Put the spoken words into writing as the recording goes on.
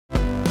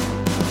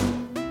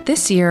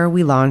This year,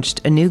 we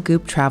launched a new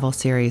Goop travel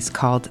series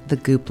called The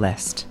Goop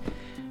List.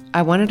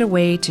 I wanted a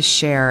way to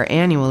share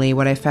annually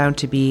what I found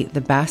to be the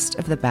best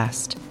of the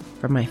best,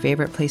 from my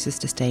favorite places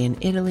to stay in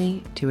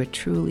Italy to a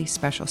truly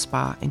special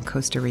spa in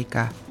Costa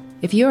Rica.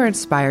 If you are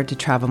inspired to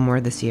travel more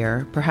this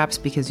year, perhaps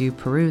because you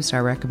perused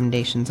our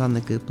recommendations on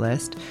the Goop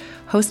List,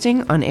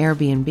 hosting on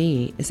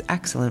Airbnb is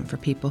excellent for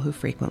people who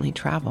frequently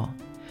travel.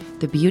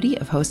 The beauty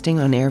of hosting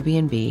on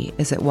Airbnb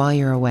is that while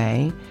you're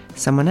away,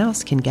 someone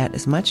else can get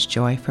as much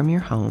joy from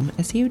your home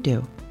as you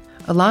do.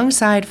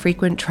 Alongside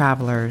frequent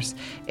travelers,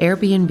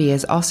 Airbnb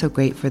is also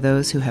great for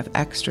those who have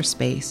extra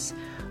space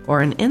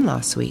or an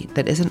in-law suite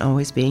that isn't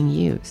always being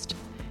used.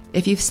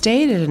 If you've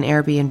stayed at an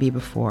Airbnb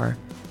before,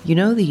 you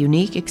know the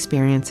unique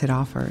experience it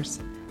offers.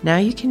 Now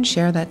you can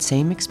share that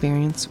same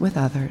experience with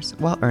others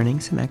while earning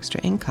some extra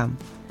income.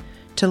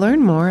 To learn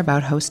more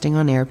about hosting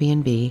on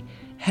Airbnb,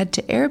 head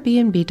to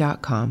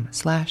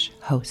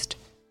airbnb.com/host.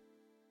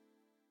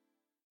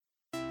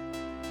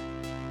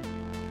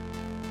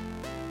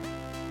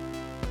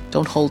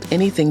 Don't hold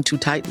anything too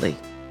tightly.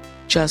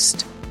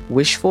 Just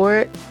wish for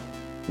it,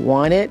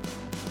 want it,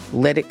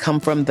 let it come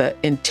from the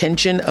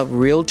intention of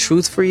real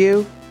truth for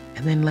you,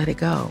 and then let it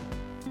go.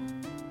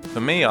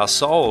 For me, our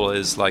soul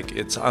is like,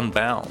 it's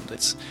unbound,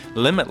 it's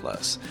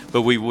limitless,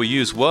 but we will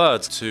use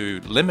words to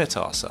limit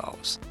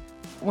ourselves.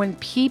 When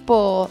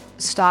people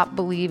stop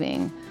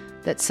believing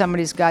that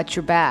somebody's got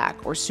your back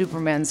or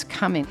Superman's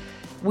coming,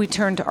 we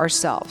turn to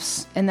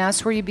ourselves, and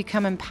that's where you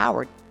become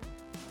empowered.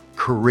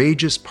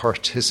 Courageous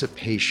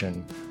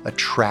participation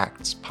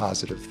attracts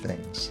positive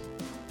things.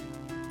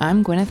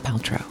 I'm Gwyneth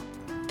Paltrow.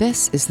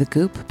 This is the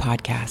Goop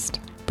Podcast,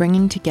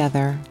 bringing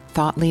together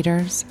thought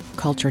leaders,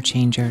 culture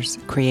changers,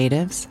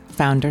 creatives,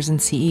 founders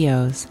and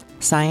CEOs,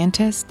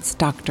 scientists,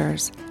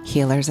 doctors,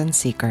 healers, and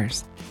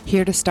seekers,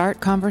 here to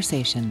start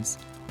conversations.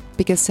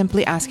 Because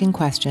simply asking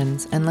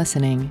questions and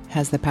listening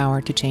has the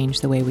power to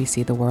change the way we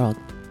see the world.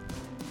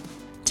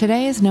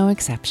 Today is no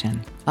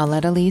exception. I'll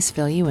let Elise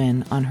fill you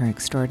in on her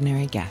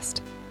extraordinary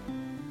guest.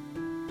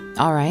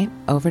 All right,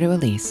 over to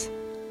Elise.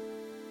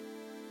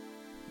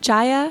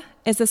 Jaya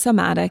is a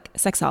somatic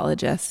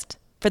sexologist.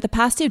 For the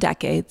past 2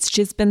 decades,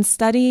 she's been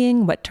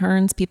studying what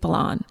turns people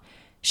on.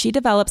 She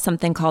developed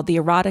something called the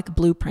Erotic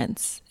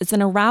Blueprints. It's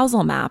an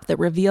arousal map that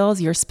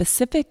reveals your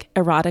specific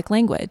erotic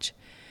language.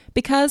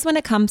 Because when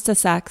it comes to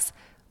sex,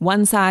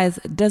 one size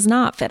does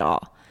not fit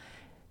all.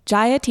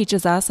 Jaya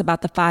teaches us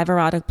about the 5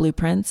 erotic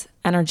blueprints: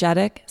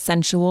 energetic,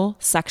 sensual,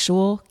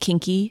 sexual,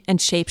 kinky, and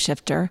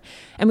shapeshifter,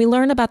 and we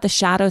learn about the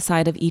shadow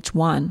side of each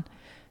one.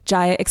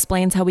 Jaya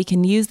explains how we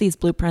can use these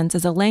blueprints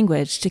as a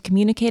language to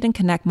communicate and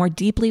connect more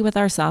deeply with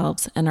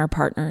ourselves and our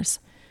partners.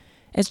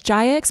 As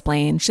Jaya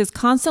explains, she's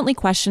constantly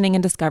questioning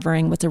and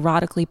discovering what's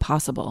erotically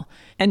possible,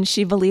 and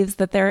she believes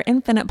that there are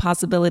infinite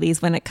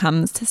possibilities when it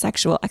comes to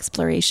sexual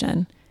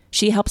exploration.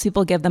 She helps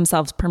people give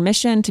themselves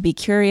permission to be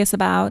curious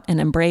about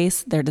and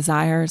embrace their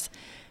desires.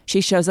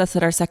 She shows us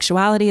that our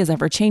sexuality is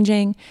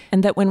ever-changing,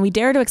 and that when we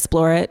dare to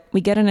explore it,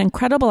 we get an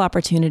incredible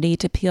opportunity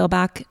to peel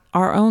back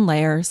our own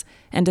layers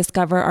and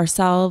discover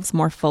ourselves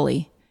more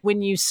fully.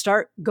 When you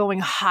start going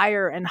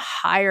higher and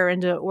higher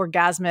into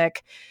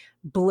orgasmic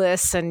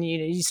bliss, and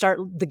you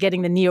start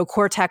getting the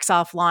neocortex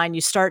offline,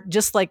 you start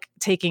just like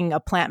taking a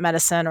plant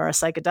medicine or a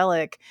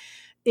psychedelic,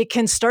 it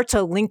can start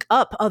to link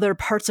up other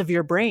parts of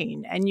your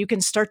brain, and you can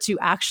start to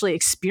actually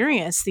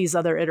experience these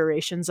other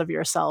iterations of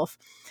yourself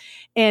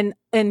and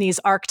these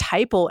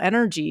archetypal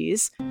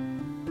energies.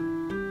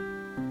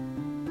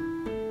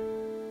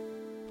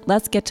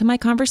 Let's get to my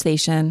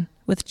conversation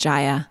with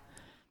Jaya.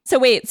 So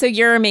wait, so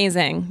you're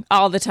amazing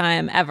all the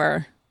time,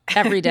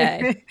 every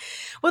day.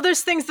 Well, there's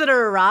things that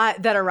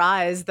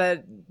arise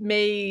that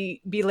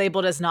may be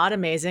labeled as not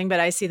amazing, but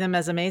I see them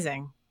as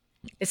amazing.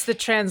 It's the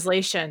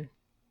translation.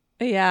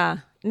 Yeah.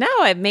 No,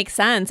 it makes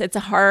sense. It's a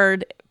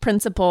hard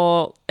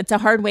principle. It's a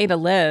hard way to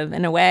live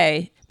in a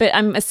way. But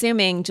I'm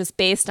assuming, just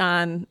based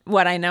on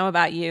what I know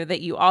about you,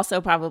 that you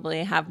also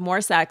probably have more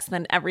sex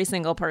than every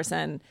single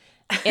person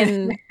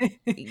in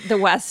the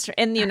West,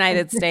 in the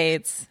United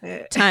States,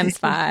 times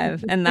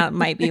 5. And that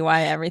might be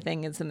why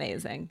everything is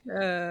amazing.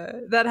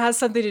 That has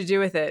something to do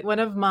with it. One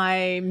of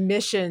my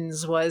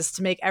missions was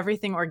to make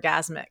everything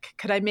orgasmic.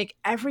 Could I make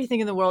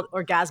everything in the world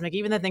orgasmic?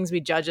 Even the things we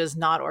judge as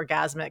not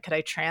orgasmic, could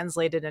I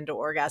translate it into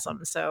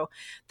orgasm? So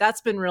that's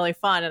been really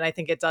fun. And I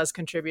think it does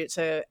contribute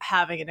to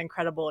having an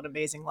incredible and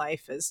amazing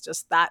life, is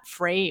just that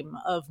frame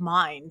of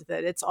mind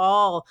that it's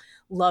all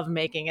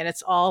lovemaking and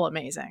it's all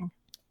amazing.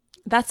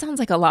 That sounds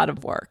like a lot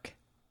of work.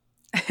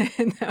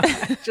 No,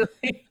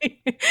 actually,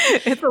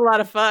 it's a lot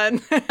of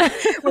fun.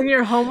 When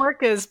your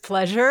homework is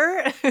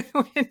pleasure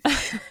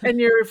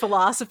and your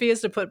philosophy is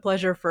to put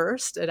pleasure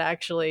first, it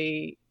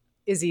actually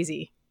is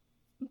easy.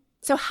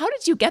 So how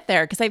did you get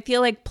there? Because I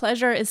feel like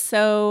pleasure is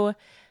so,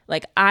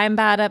 like, I'm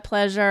bad at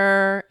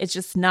pleasure. It's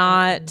just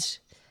not,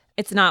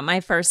 it's not my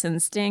first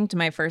instinct.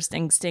 My first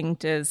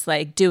instinct is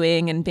like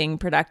doing and being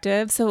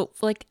productive. So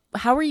like,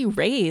 how were you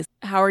raised?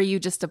 How are you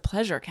just a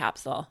pleasure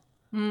capsule?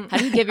 How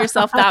do you give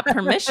yourself that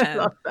permission? I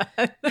love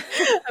that.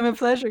 I'm a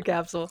pleasure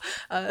capsule,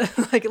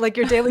 like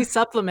your daily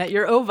supplement,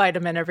 your O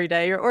vitamin every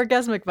day, your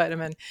orgasmic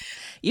vitamin.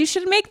 You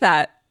should make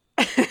that.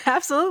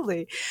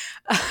 Absolutely.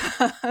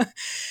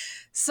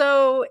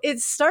 So it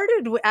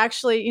started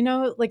actually,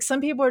 like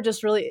some people are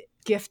just really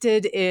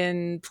gifted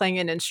in playing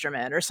an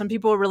instrument, or some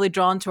people are really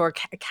drawn to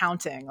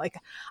accounting. Like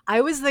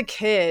I was the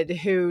kid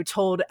who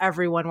told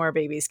everyone where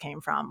babies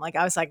came from. Like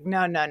I was like,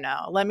 no,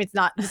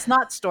 it's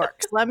not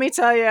storks. Let me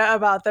tell you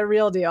about the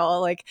real deal.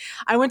 Like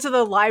I went to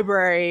the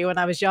library when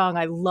I was young.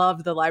 I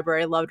loved the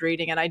library, I loved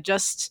reading, and I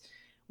just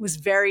was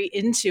very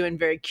into and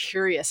very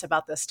curious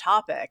about this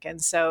topic.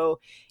 And so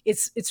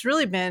it's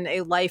really been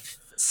a life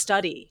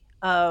study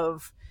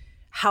of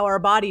how our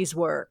bodies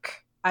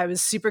work. I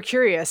was super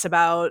curious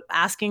about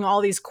asking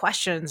all these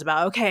questions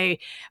about, okay,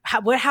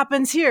 what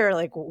happens here?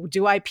 Like,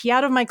 do I pee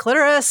out of my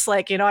clitoris?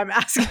 Like, I'm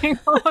asking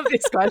all of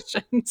these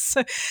questions.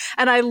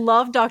 And I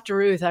love Dr.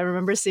 Ruth. I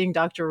remember seeing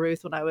Dr.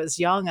 Ruth when I was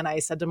young, and I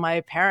said to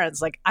my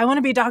parents, like, I want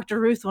to be Dr.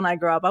 Ruth when I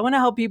grow up. I want to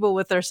help people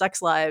with their sex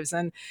lives.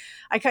 And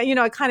I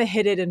kind of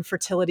hid it in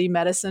fertility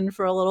medicine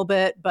for a little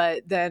bit,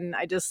 but then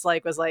I just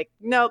was like,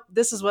 nope,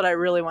 this is what I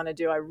really want to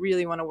do. I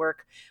really want to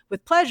work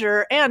with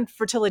pleasure, and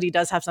fertility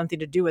does have something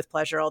to do with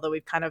pleasure, although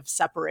we've kind of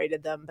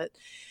separated them. But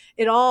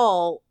it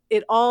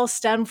all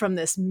stemmed from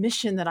this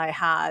mission that I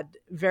had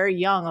very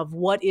young of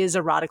what is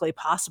erotically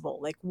possible.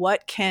 Like,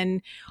 what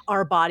can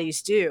our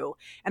bodies do?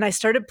 And I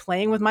started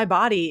playing with my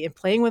body and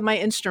playing with my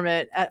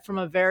instrument from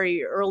a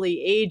very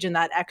early age in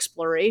that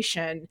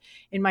exploration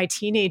in my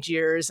teenage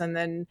years, and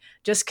then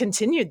just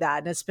continued that.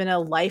 And it's been a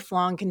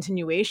lifelong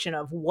continuation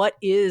of what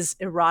is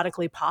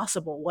erotically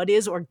possible, what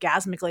is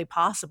orgasmically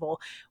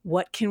possible,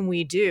 what can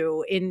we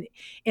do? And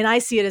I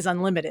see it as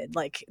unlimited.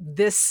 Like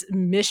this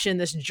mission,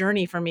 this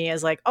journey for me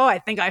is like, oh, I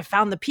think I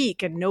found the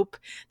peak, and nope,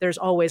 there's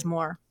always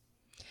more.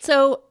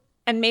 So,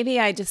 and maybe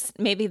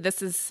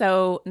this is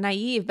so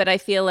naive, but I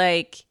feel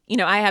like,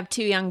 I have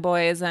 2 young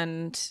boys,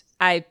 and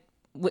I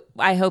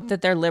hope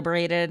that they're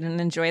liberated and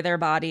enjoy their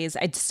bodies.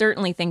 I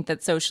certainly think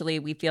that socially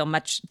we feel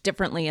much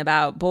differently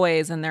about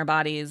boys and their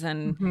bodies.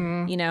 And,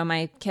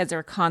 my kids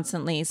are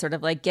constantly sort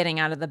of like getting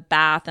out of the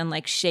bath and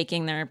like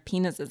shaking their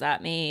penises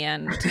at me.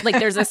 And like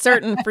there's a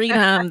certain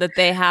freedom that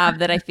they have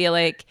that I feel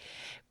like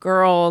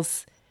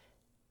girls,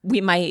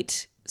 we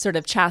might sort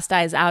of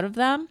chastise out of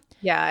them.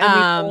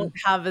 Yeah, and we don't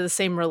have the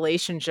same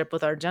relationship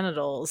with our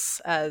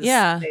genitals as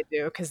they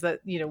do, because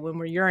when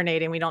we're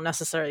urinating, we don't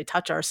necessarily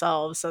touch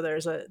ourselves. So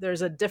there's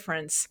a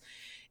difference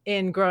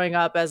in growing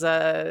up as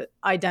a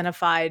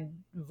identified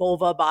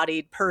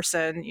vulva-bodied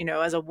person,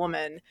 as a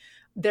woman.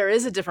 There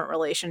is a different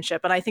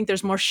relationship, and I think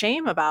there's more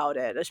shame about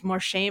it. There's more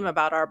shame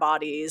about our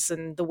bodies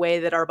and the way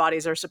that our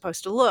bodies are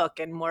supposed to look,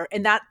 and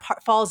that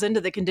falls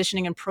into the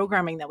conditioning and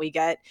programming that we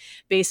get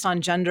based on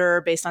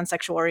gender, based on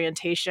sexual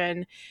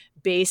orientation,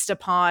 based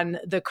upon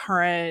the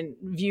current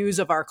views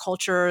of our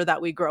culture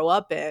that we grow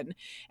up in.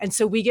 And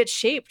so we get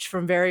shaped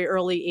from very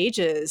early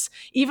ages.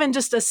 Even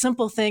just a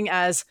simple thing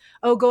as,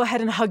 oh, go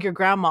ahead and hug your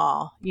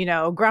grandma.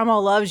 Grandma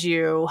loves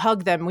you.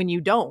 Hug them when you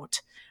don't.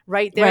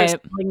 Right there is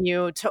telling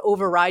you to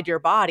override your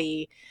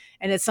body.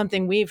 And it's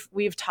something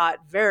we've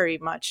taught very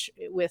much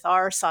with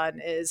our son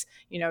is,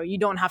 you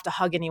don't have to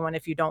hug anyone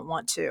if you don't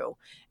want to.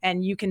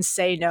 And you can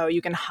say no,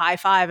 you can high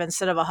five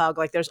instead of a hug.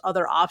 Like there's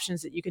other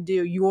options that you can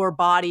do. Your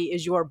body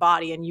is your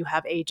body, and you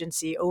have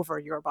agency over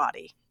your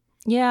body.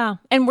 Yeah.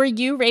 And were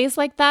you raised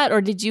like that, or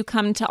did you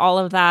come to all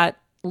of that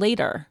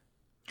later?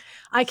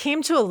 I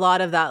came to a lot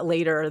of that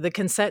later. The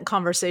consent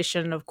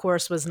conversation, of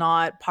course, was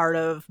not part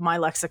of my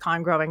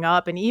lexicon growing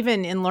up. And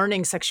even in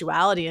learning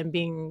sexuality and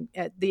being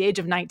at the age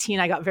of 19,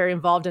 I got very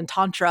involved in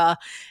Tantra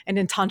and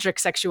in tantric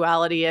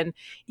sexuality. And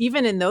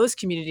even in those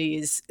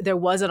communities, there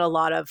wasn't a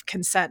lot of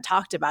consent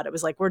talked about. It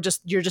was like,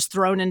 you're just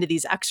thrown into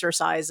these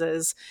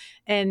exercises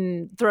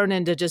and thrown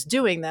into just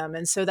doing them.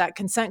 And so that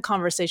consent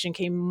conversation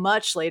came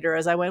much later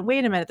as I went,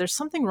 wait a minute, there's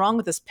something wrong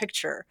with this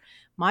picture.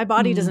 My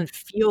body doesn't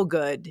feel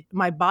good.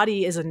 My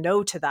body is a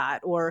no to that.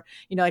 Or,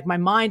 like my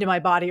mind and my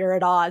body are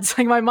at odds.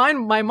 Like my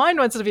mind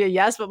wants to be a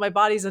yes, but my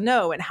body's a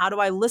no. And how do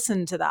I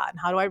listen to that? And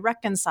how do I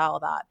reconcile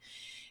that?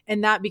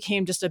 And that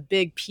became just a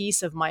big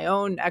piece of my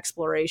own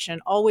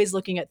exploration, always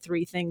looking at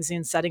 3 things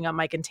in setting up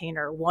my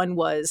container. One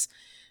was,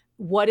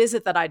 what is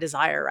it that I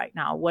desire right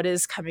now? What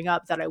is coming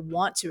up that I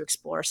want to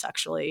explore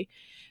sexually?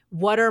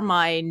 What are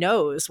my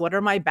no's? What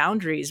are my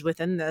boundaries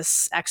within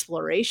this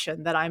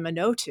exploration that I'm a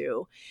no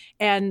to?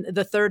 And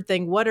the third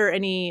thing, what are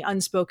any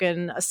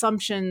unspoken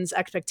assumptions,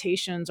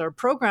 expectations, or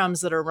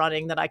programs that are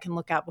running that I can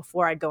look at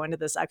before I go into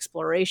this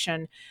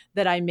exploration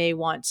that I may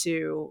want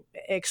to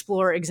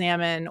explore,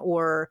 examine,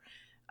 or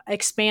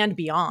expand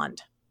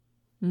beyond?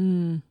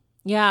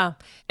 Yeah.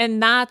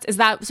 And is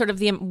that sort of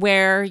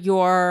where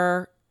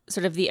your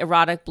sort of the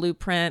erotic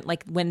blueprint,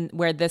 like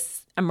where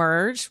this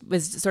emerged,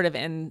 was sort of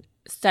in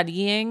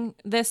studying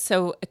this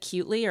so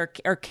acutely or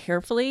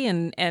carefully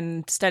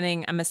and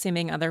studying, I'm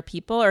assuming, other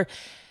people? Or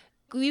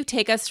will you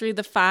take us through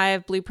the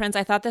 5 blueprints?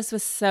 I thought this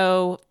was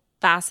so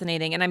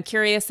fascinating. And I'm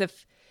curious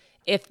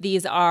if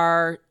these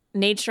are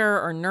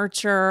nature or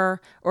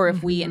nurture, or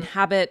if we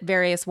inhabit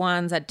various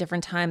ones at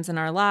different times in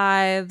our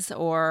lives?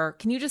 Or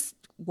can you just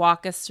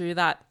walk us through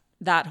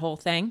that whole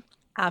thing?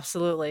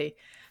 Absolutely.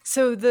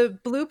 So the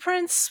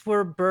blueprints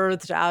were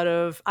birthed out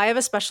of, I have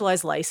a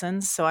specialized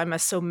license, so I'm a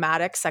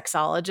somatic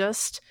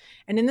sexologist.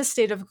 And in the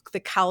state of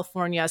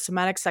California, a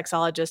somatic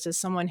sexologist is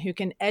someone who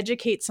can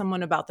educate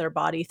someone about their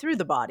body through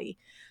the body.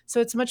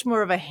 So it's much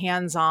more of a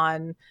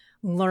hands-on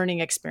learning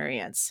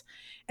experience.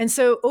 And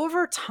so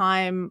over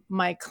time,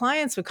 my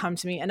clients would come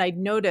to me and I'd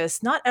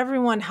notice not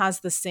everyone has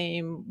the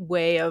same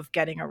way of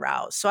getting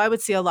aroused. So I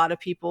would see a lot of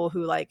people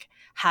who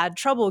had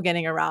trouble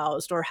getting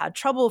aroused or had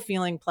trouble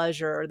feeling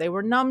pleasure, or they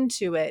were numb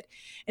to it.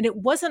 And it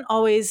wasn't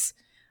always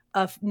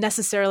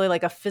necessarily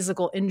like a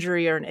physical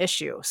injury or an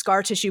issue.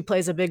 Scar tissue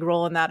plays a big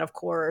role in that, of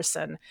course.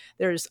 And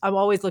I'm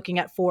always looking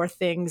at four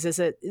things. Is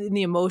it in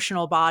the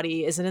emotional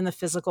body? Is it in the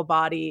physical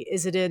body?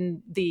 Is it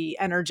in the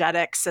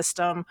energetic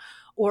system?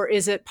 Or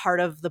is it part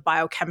of the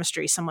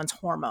biochemistry, someone's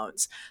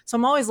hormones? So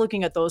I'm always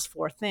looking at those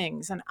four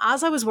things. And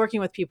as I was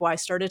working with people, I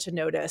started to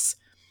notice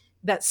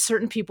that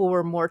certain people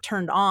were more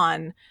turned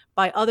on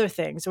by other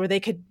things, or they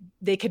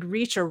could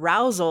reach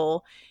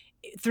arousal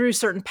through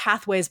certain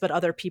pathways, but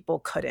other people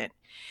couldn't.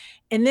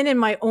 And then in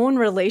my own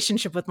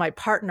relationship with my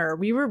partner,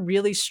 we were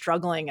really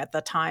struggling at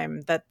the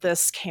time that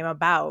this came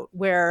about,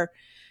 where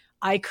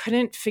I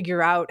couldn't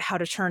figure out how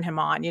to turn him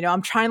on.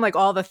 I'm trying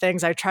all the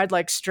things. I tried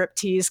strip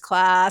tease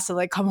class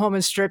and come home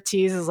and strip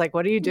tease is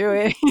what are you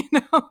doing?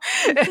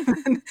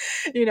 And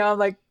then,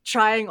 I'm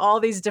trying all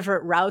these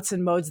different routes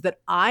and modes that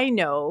I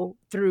know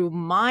through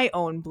my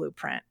own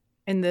blueprint.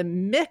 And the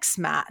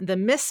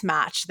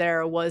mismatch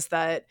there was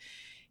that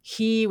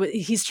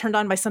he's turned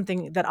on by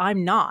something that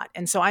I'm not.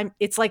 And so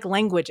it's like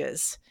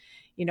languages.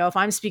 If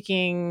I'm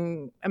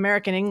speaking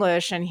American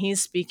English and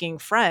he's speaking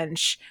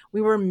French,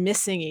 we were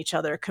missing each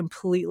other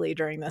completely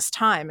during this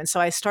time. And so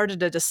I started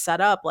to just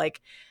set up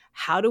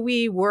how do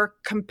we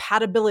work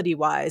compatibility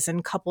wise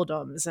and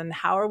coupledoms? And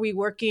how are we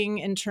working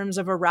in terms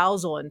of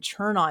arousal and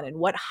turn on, and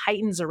what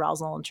heightens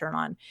arousal and turn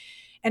on?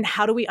 And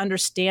how do we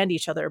understand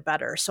each other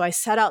better? So I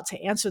set out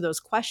to answer those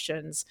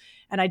questions.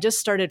 And I just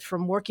started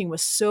from working with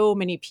so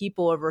many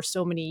people over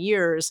so many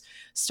years,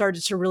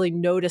 started to really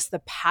notice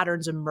the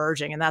patterns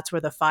emerging. And that's where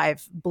the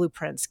 5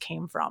 blueprints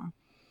came from.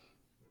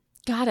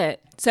 Got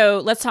it.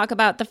 So let's talk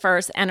about the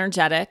first,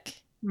 energetic.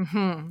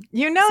 Mm-hmm.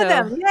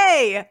 Them.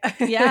 Yay.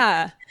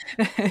 Yeah.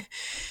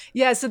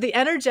 Yeah. So the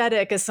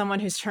energetic is someone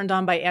who's turned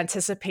on by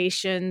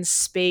anticipation,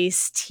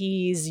 space,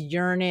 tease,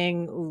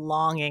 yearning,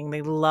 longing.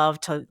 They love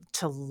to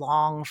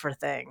long for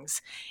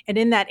things. And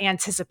in that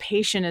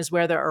anticipation is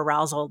where their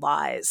arousal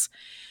lies.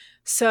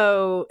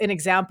 So an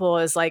example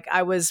is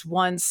I was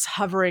once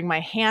hovering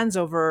my hands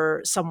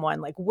over someone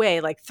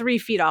way 3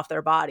 feet off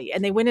their body,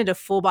 and they went into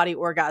full body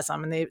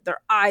orgasm, and their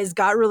eyes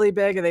got really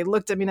big and they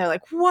looked at me and they're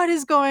like, what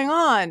is going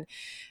on?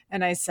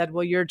 And I said,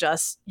 well, you're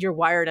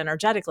wired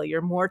energetically.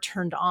 You're more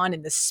turned on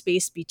in the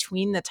space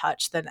between the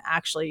touch than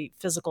actually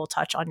physical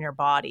touch on your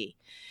body.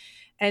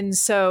 And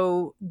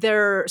so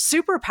their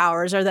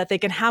superpowers are that they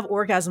can have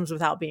orgasms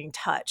without being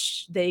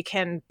touched. They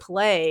can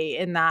play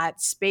in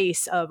that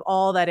space of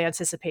all that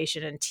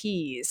anticipation and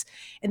tease.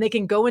 And they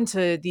can go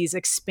into these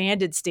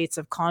expanded states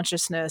of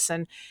consciousness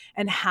and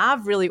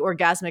have really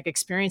orgasmic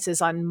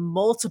experiences on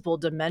multiple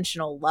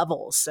dimensional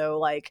levels. So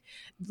like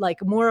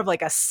more of a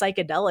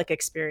psychedelic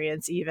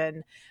experience,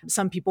 even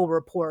some people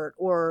report,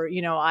 or,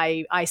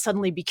 I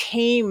suddenly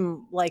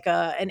became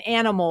an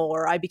animal,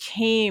 or I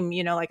became,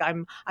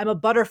 I'm a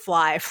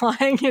butterfly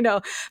flying,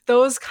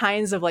 those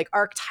kinds of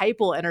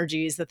archetypal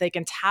energies that they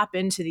can tap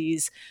into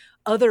these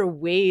other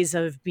ways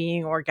of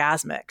being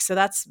orgasmic. So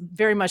that's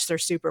very much their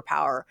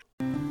superpower.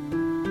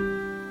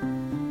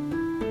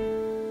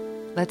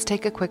 Let's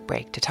take a quick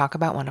break to talk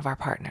about one of our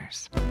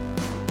partners.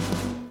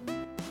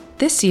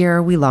 This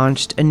year, we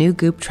launched a new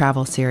Goop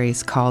travel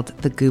series called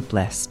The Goop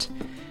List.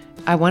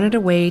 I wanted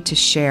a way to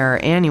share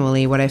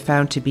annually what I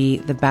found to be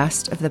the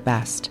best of the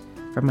best,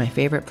 from my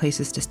favorite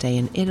places to stay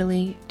in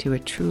Italy to a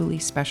truly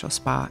special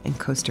spa in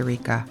Costa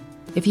Rica.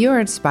 If you are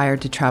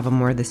inspired to travel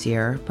more this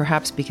year,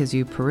 perhaps because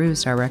you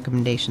perused our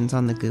recommendations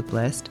on the Goop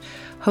List,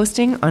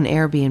 hosting on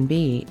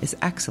Airbnb is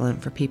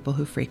excellent for people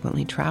who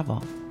frequently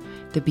travel.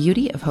 The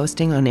beauty of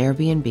hosting on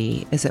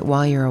Airbnb is that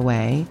while you're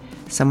away,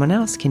 someone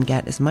else can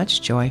get as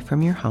much joy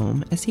from your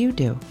home as you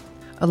do.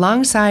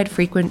 Alongside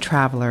frequent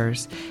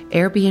travelers,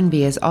 Airbnb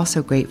is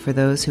also great for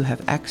those who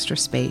have extra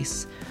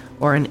space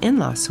or an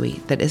in-law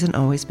suite that isn't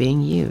always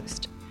being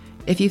used.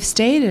 If you've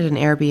stayed at an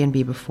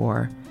Airbnb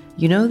before,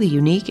 you know the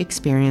unique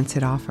experience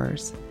it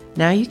offers.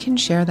 Now you can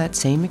share that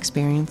same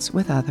experience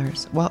with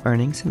others while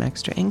earning some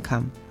extra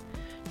income.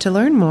 To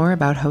learn more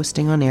about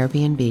hosting on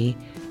Airbnb,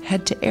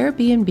 head to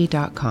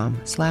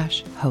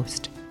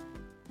airbnb.com/host.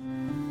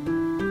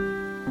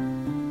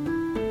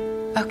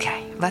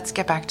 Okay, let's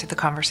get back to the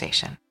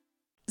conversation.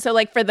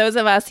 So for those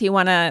of us who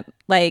want to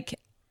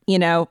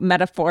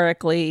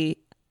metaphorically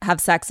have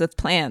sex with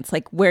plants,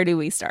 where do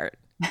we start?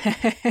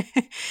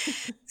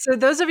 So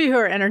those of you who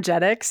are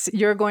energetics,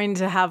 you're going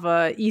to have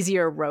a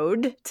easier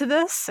road to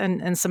this.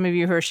 And some of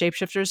you who are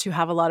shapeshifters who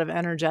have a lot of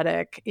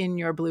energetic in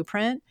your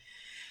blueprint.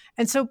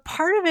 And so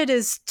part of it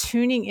is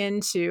tuning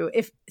into,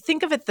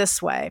 think of it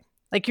this way,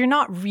 like you're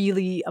not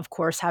really, of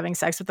course, having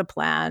sex with a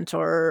plant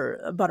or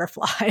a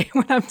butterfly.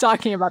 When I'm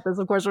talking about this,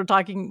 of course, we're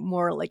talking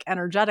more like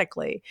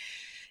energetically.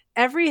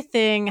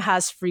 Everything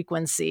has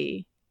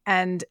frequency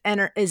and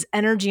is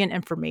energy and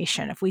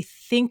information. If we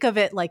think of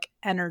it like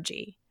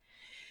energy,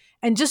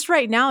 and just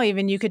right now,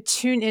 even you could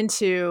tune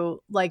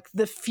into like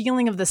the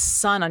feeling of the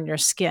sun on your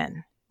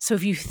skin. So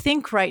if you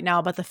think right now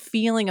about the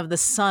feeling of the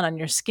sun on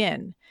your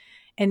skin,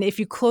 and if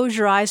you close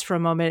your eyes for a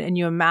moment and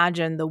you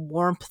imagine the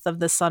warmth of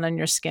the sun on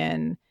your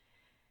skin,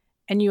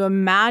 and you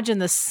imagine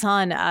the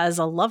sun as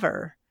a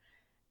lover,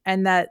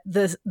 and that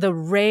the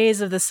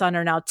rays of the sun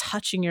are now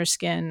touching your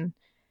skin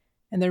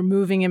and they're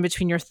moving in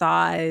between your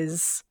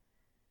thighs.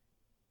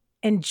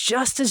 And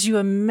just as you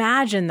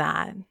imagine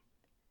that,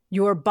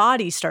 your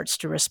body starts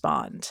to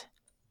respond.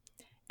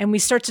 And we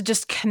start to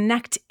just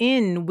connect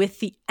in with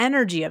the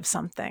energy of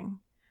something.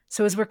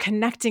 So as we're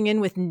connecting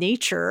in with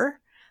nature,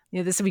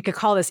 we could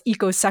call this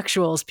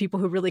ecosexuals, people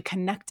who really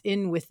connect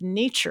in with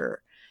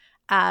nature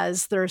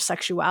as their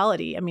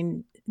sexuality. I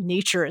mean,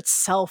 nature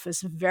itself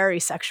is very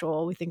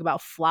sexual. We think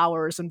about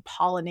flowers and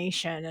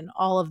pollination and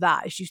all of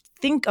that. As you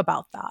think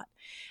about that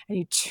and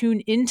you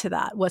tune into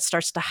that, what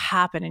starts to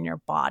happen in your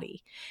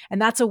body?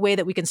 And that's a way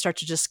that we can start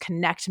to just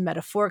connect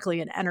metaphorically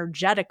and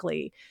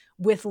energetically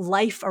with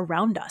life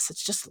around us.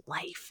 It's just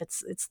life.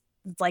 It's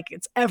like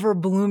it's ever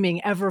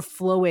blooming, ever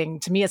flowing.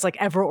 To me, it's like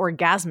ever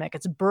orgasmic.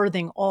 It's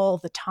birthing all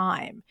the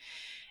time.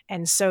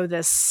 And so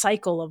this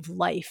cycle of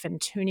life and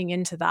tuning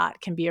into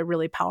that can be a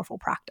really powerful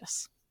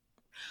practice.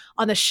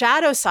 On the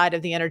shadow side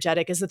of the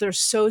energetic is that they're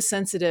so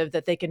sensitive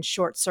that they can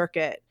short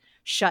circuit,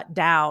 shut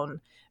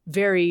down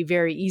very,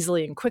 very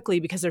easily and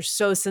quickly because they're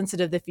so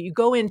sensitive that if you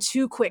go in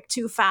too quick,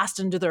 too fast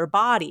into their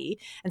body,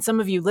 and some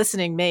of you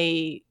listening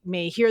may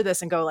hear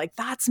this and go like,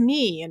 that's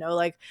me,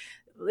 like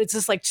it's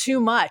just like too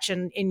much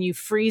and you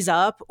freeze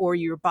up or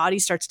your body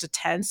starts to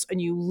tense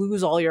and you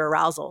lose all your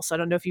arousal. So I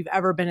don't know if you've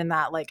ever been in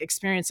that like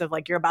experience of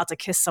like you're about to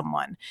kiss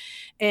someone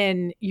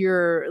and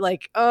you're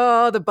like,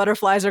 oh, the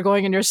butterflies are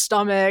going in your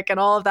stomach and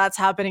all of that's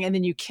happening. And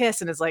then you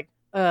kiss and it's like,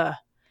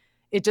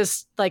 it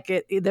just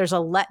like there's a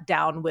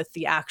letdown with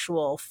the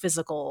actual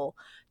physical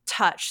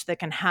touch that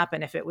can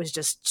happen if it was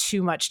just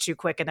too much too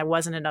quick and there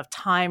wasn't enough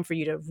time for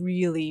you to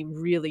really,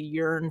 really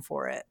yearn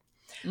for it.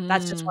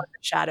 That's just one of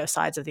the shadow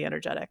sides of the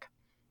energetic.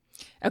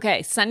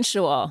 Okay,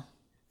 sensual.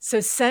 So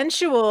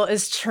sensual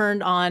is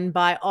turned on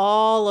by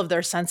all of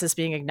their senses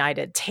being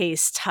ignited: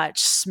 taste, touch,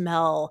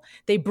 smell.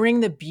 They bring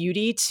the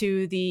beauty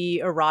to the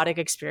erotic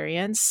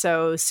experience.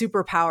 So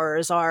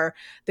superpowers are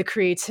the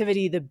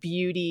creativity, the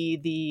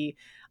beauty,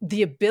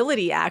 the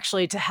ability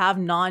actually to have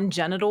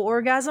non-genital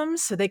orgasms.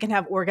 So they can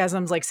have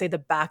orgasms like, say, the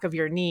back of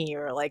your knee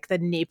or like the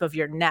nape of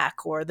your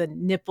neck or the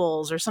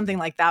nipples or something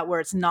like that, where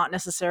it's not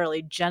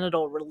necessarily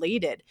genital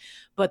related,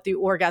 but the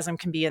orgasm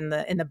can be in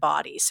the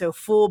body. So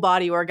full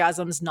body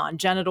orgasms,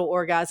 non-genital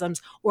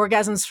orgasms,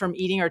 orgasms from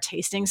eating or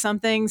tasting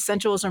something.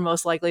 Sensuals are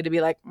most likely to be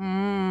like,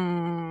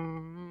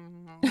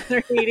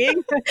 they're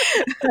eating.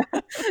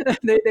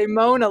 they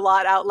moan a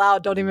lot out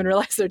loud, don't even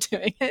realize they're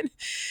doing it.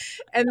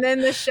 And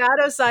then the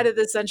shadow side of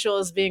the sensual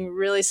is being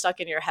really stuck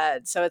in your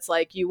head. So it's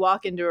like you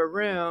walk into a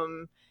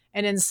room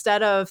and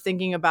instead of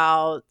thinking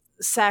about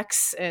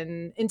sex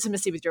and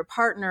intimacy with your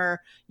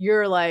partner,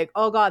 you're like,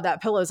 oh God,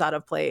 that pillow's out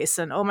of place.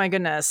 And oh my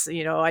goodness,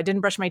 I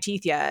didn't brush my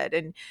teeth yet.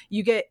 And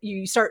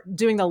you start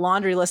doing the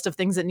laundry list of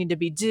things that need to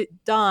be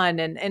done.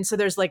 And so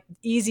there's like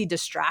easy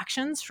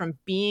distractions from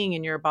being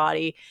in your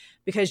body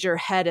because your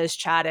head is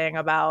chatting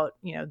about,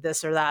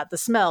 this or that, the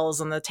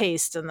smells and the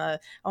taste and the,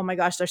 oh my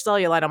gosh, there's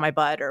cellulite on my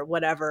butt or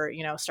whatever,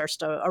 starts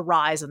to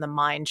arise in the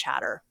mind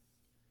chatter.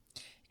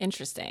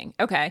 Interesting.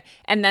 Okay.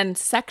 And then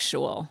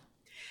sexual.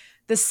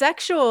 The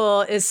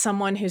sexual is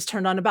someone who's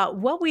turned on about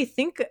what we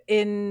think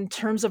in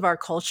terms of our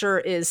culture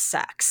is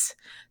sex.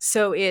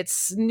 So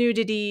it's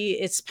nudity,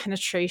 it's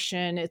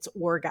penetration, it's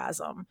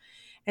orgasm.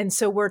 And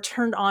so we're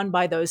turned on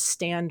by those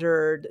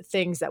standard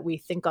things that we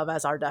think of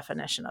as our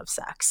definition of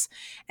sex.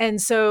 And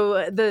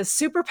so the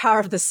superpower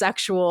of the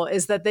sexual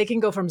is that they can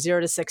go from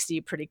 0 to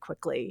 60 pretty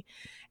quickly.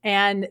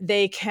 And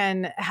they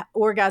can,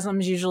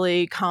 orgasms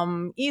usually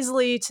come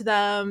easily to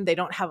them. They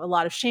don't have a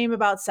lot of shame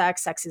about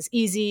sex. Sex is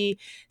easy.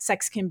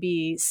 Sex can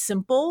be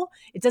simple.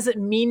 It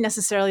doesn't mean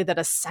necessarily that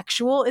a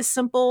sexual is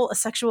simple. A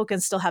sexual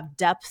can still have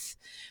depth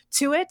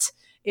to it.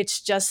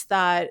 It's just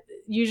that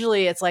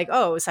usually it's like,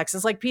 oh, sex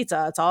is like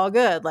pizza. It's all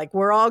good. Like,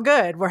 we're all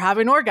good. We're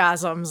having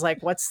orgasms.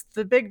 Like, what's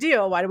the big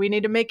deal? Why do we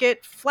need to make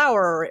it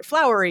flowery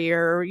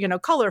or,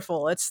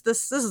 colorful?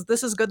 This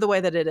is good the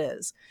way that it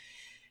is.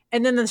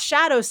 And then the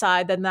shadow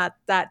side, then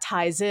that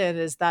ties in,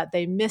 is that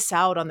they miss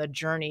out on the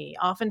journey.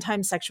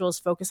 Oftentimes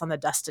sexuals focus on the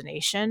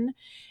destination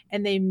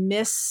and they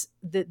miss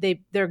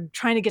they're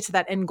trying to get to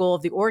that end goal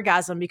of the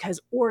orgasm, because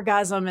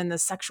orgasm and the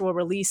sexual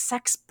release,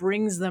 sex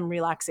brings them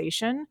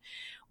relaxation.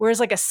 Whereas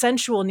like a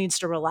sensual needs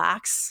to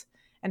relax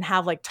and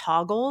have like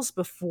toggles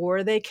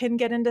before they can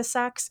get into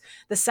sex.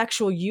 The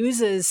sexual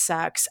uses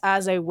sex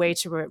as a way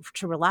to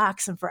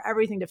relax and for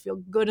everything to feel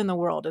good in the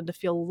world and to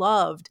feel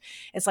loved.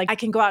 It's like I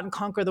can go out and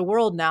conquer the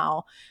world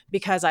now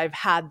because I've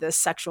had this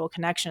sexual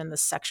connection,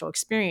 this sexual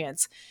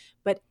experience.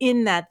 But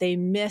in that, they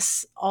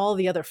miss all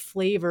the other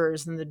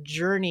flavors and the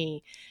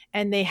journey.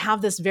 And they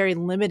have this very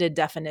limited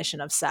definition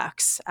of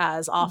sex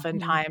as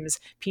oftentimes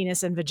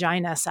penis and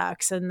vagina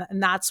sex. And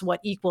that's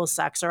what equals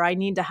sex, or I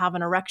need to have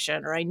an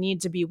erection, or I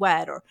need to be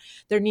wet, or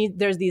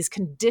there's these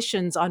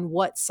conditions on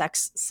what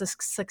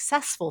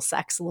successful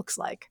sex looks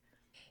like.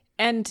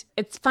 And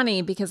it's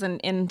funny because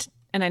and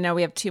I know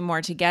we have two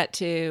more to get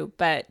to,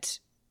 but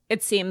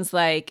it seems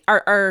like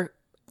our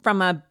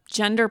from a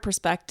gender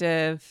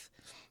perspective,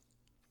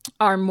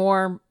 are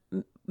more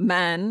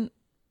men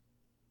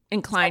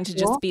inclined to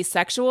just be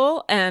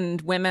sexual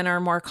and women are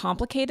more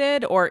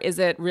complicated, or is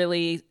it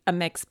really a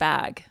mixed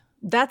bag?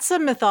 That's a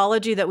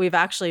mythology that we've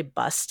actually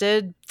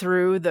busted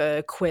through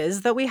the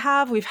quiz that we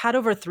have. We've had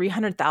over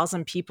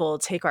 300,000 people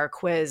take our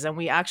quiz, and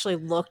we actually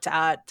looked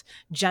at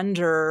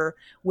gender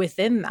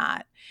within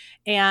that.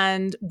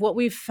 And what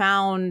we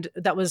found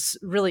that was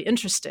really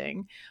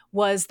interesting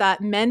was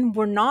that men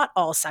were not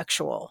all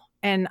sexual.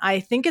 And I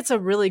think it's a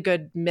really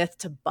good myth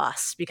to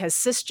bust, because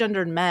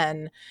cisgendered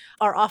men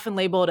are often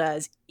labeled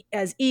as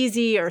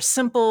easy or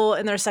simple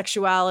in their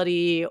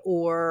sexuality,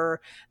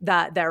 or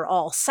that they're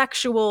all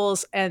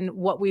sexuals. And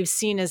what we've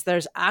seen is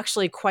there's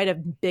actually quite a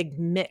big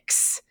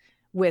mix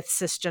with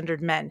cisgendered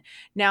men.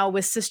 Now,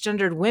 with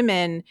cisgendered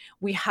women,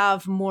 we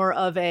have more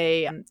of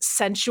a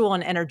sensual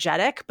and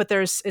energetic, but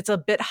it's a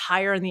bit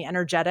higher in the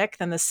energetic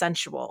than the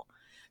sensual.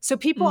 So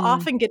people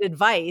often get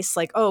advice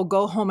like, oh,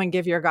 go home and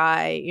give your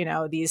guy,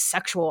 these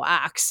sexual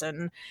acts,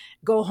 and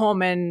go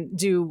home and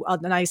do a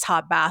nice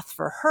hot bath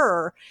for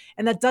her.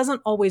 And that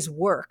doesn't always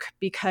work,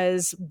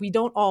 because we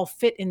don't all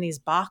fit in these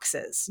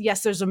boxes.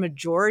 Yes, there's a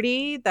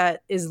majority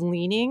that is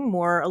leaning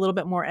a little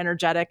bit more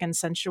energetic and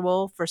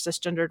sensual for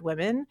cisgendered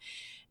women.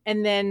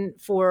 And then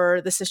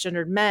for the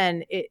cisgendered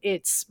men,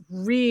 it's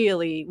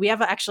really, we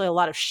have actually a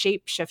lot of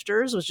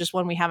shapeshifters, which is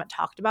one we haven't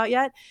talked about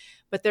yet.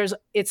 But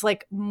it's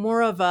like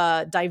more of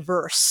a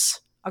diverse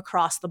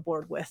across the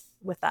board with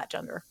that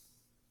gender.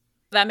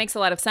 That makes a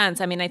lot of sense.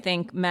 I mean, I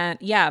think men,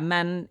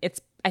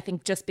 I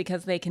think just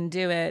because they can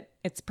do it,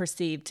 it's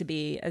perceived to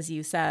be, as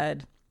you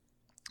said,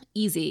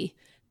 easy.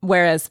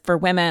 Whereas for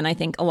women, I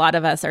think a lot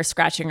of us are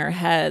scratching our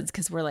heads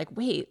because we're like,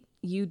 wait,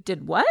 you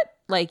did what?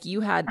 Like,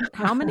 you had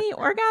how many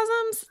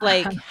orgasms?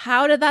 Like,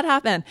 how did that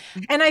happen?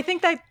 And I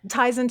think that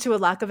ties into a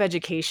lack of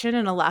education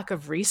and a lack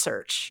of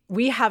research.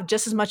 We have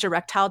just as much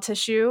erectile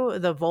tissue.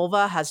 The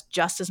vulva has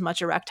just as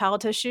much erectile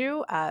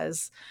tissue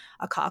as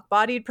a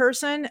cock-bodied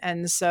person.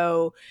 And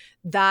so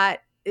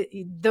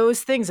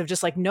those things of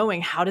just like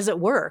knowing, how does it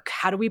work?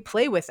 How do we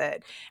play with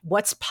it?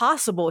 What's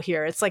possible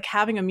here? It's like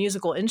having a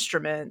musical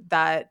instrument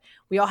that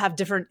we all have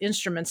different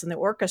instruments in the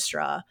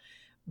orchestra.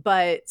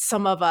 But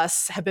some of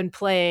us have been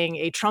playing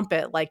a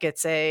trumpet like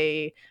it's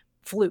a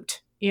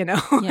flute,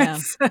 Yeah.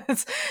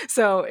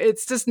 So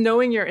it's just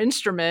knowing your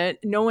instrument,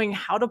 knowing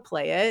how to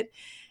play it,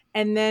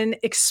 and then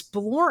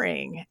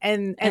exploring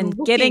and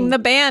getting the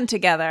band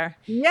together.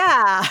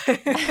 Yeah.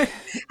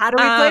 How do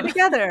we play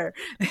together?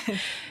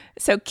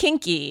 So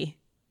kinky.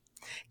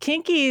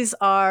 Kinkies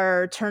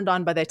are turned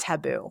on by the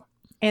taboo.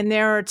 And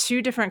there are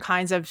two different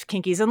kinds of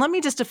kinkies. And let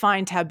me just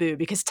define taboo,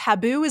 because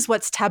taboo is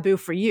what's taboo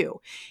for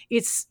you.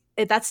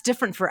 That's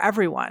different for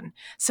everyone.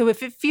 So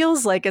if it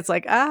feels like it's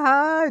like,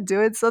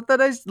 doing something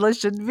I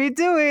shouldn't be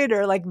doing,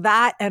 or like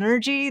that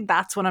energy,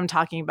 that's what I'm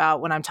talking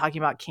about when I'm talking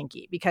about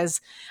kinky.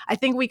 Because I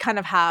think we kind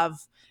of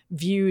have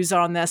views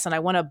on this, and I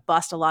want to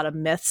bust a lot of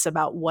myths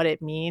about what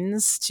it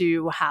means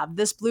to have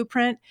this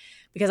blueprint,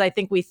 because I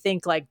think we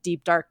think like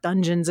deep, dark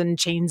dungeons and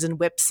chains and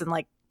whips and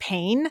like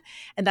pain.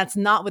 And that's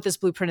not what this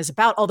blueprint is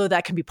about, although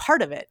that can be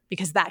part of it,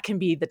 because that can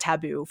be the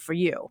taboo for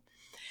you.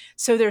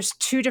 So there's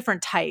two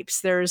different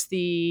types. There's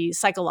the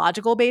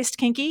psychological based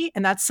kinky,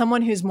 and that's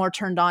someone who's more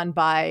turned on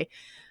by,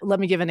 let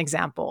me give an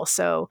example.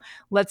 So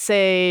let's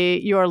say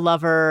your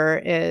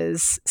lover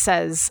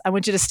says, I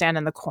want you to stand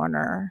in the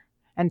corner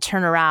and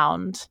turn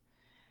around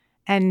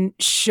and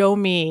show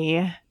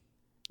me,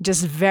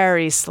 just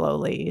very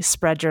slowly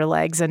spread your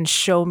legs and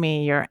show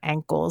me your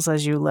ankles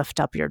as you lift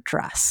up your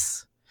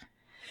dress.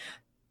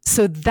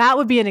 So that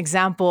would be an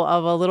example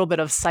of a little bit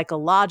of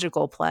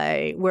psychological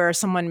play where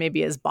someone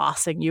maybe is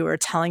bossing you or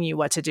telling you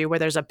what to do, where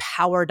there's a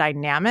power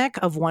dynamic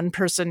of one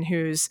person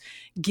who's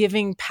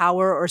giving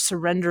power or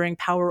surrendering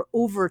power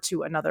over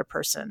to another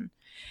person.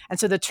 And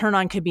so the turn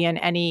on could be in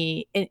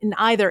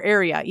either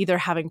area, either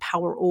having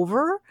power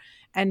over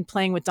and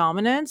playing with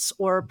dominance,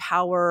 or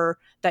power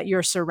that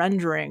you're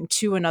surrendering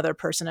to another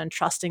person and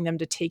trusting them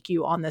to take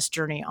you on this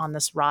journey, on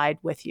this ride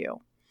with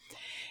you.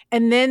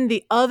 And then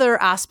the other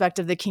aspect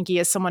of the kinky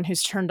is someone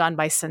who's turned on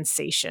by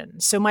sensation.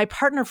 So my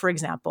partner, for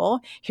example,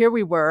 here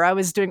we were, I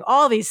was doing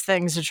all these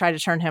things to try to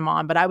turn him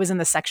on, but I was in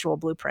the sexual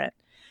blueprint.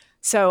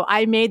 So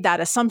I made that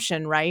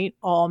assumption, right?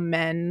 All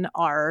men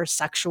are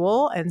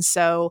sexual. And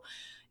so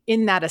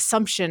in that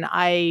assumption,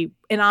 I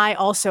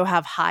also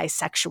have high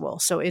sexual.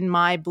 So in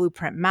my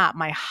blueprint map,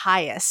 my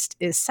highest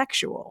is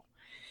sexual.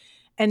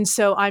 And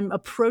so I'm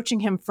approaching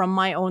him from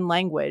my own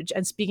language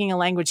and speaking a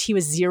language. He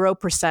was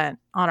 0%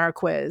 on our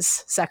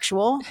quiz,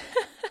 sexual.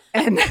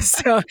 and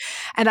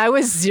I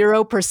was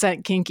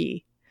 0%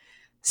 kinky.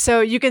 So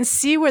you can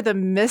see where the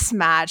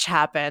mismatch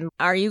happened.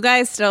 Are you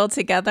guys still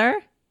together?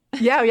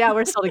 Yeah,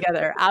 we're still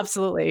together.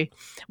 Absolutely.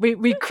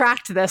 We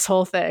cracked this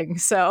whole thing.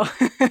 So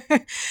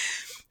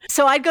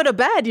so I'd go to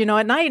bed,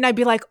 at night, and I'd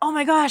be like, oh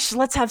my gosh,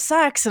 let's have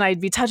sex. And I'd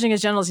be touching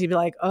his genitals. He'd be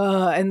like,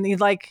 ugh. And he'd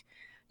like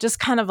just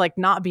kind of like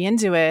not be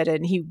into it.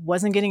 And he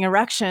wasn't getting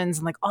erections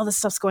and like all this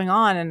stuff's going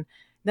on. And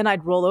then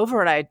I'd roll over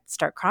and I'd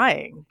start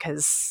crying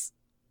because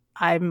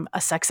I'm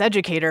a sex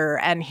educator.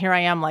 And here I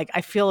am, like,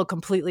 I feel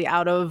completely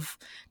out of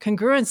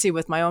congruency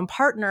with my own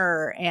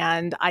partner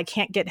and I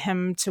can't get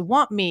him to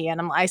want me.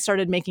 And I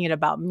started making it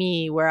about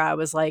me, where I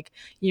was like,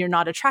 you're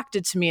not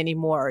attracted to me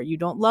anymore. You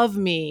don't love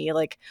me.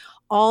 Like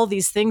all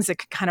these things that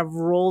could kind of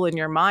roll in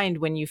your mind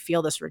when you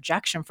feel this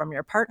rejection from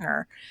your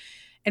partner.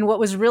 And what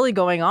was really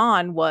going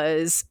on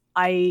was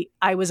I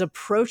was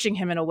approaching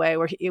him in a way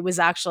where it was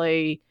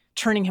actually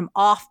turning him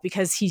off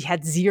because he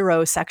had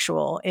 0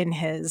 sexual in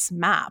his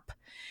map.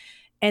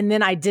 And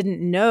then I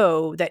didn't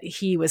know that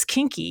he was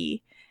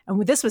kinky.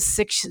 And this was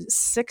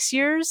six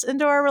years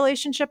into our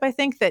relationship, I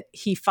think, that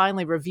he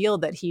finally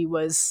revealed that he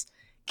was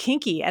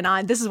kinky.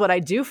 And this is what I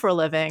do for a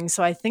living.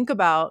 So I think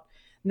about,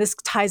 this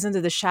ties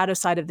into the shadow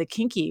side of the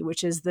kinky,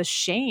 which is the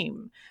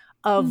shame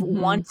of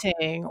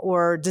wanting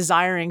or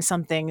desiring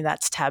something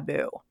that's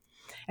taboo.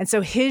 And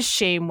so his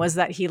shame was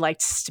that he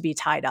likes to be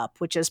tied up,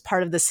 which is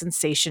part of the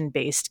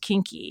sensation-based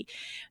kinky.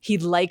 He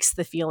likes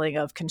the feeling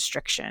of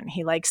constriction.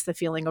 He likes the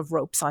feeling of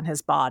ropes on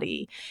his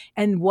body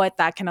and what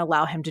that can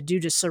allow him to do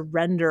to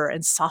surrender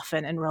and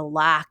soften and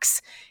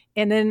relax.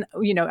 And then,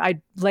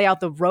 I lay out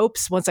the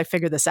ropes. Once I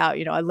figure this out,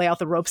 I lay out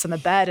the ropes on the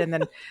bed and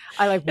then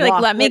I like, You're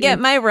like, let me get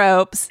my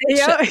ropes.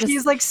 Yeah,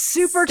 he's like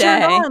super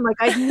turned on, like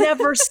I'd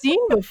never seen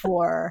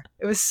before.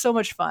 It was so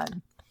much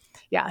fun.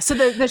 Yeah. So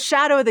the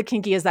shadow of the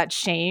kinky is that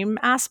shame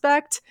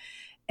aspect,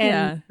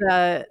 and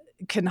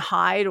can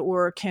hide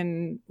or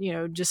can,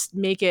 just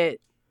make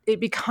it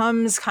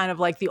becomes kind of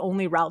like the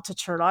only route to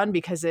turn on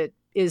because it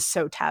is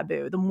so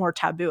taboo. The more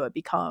taboo it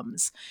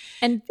becomes.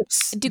 And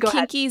do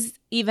kinkies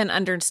even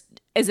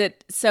is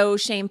it so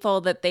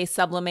shameful that they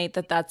sublimate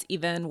that that's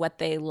even what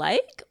they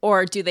like?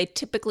 Or do they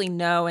typically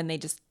know and they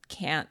just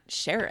can't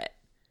share it?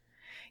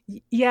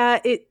 Yeah,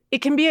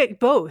 it can be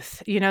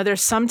both.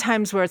 There's some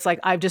times where it's like,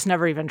 I've just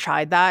never even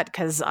tried that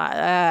because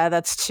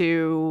that's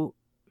too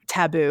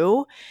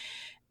taboo.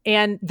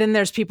 And then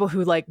there's people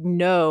who like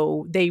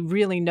know, they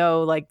really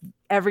know, like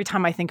every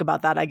time I think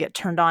about that, I get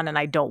turned on and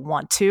I don't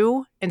want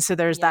to. And so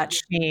there's that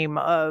shame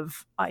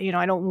of, I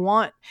don't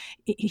want,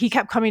 he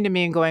kept coming to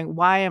me and going,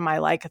 why am I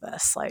like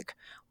this? Like,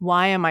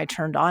 why am I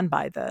turned on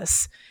by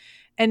this?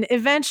 And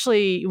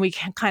eventually we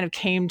kind of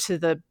came to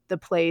the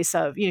place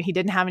of, he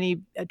didn't have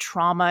any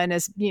trauma and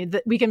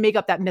we can make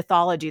up that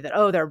mythology that,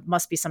 oh, there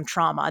must be some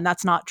trauma. And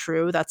that's not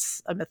true.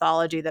 That's a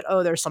mythology that,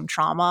 oh, there's some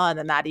trauma and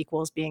then that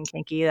equals being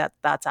kinky.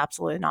 That's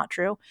absolutely not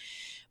true.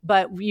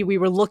 But we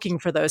were looking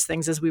for those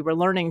things as we were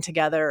learning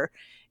together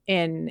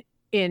in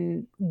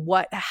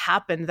what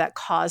happened that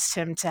caused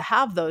him to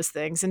have those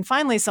things. And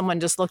finally, someone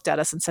just looked at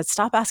us and said,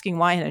 stop asking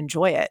why and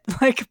enjoy it.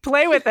 Like,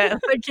 play with it.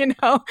 Like,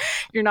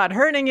 you're not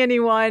hurting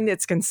anyone.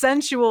 It's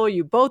consensual.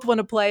 You both want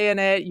to play in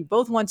it. You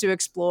both want to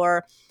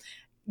explore.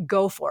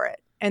 Go for it.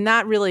 And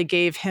that really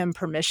gave him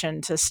permission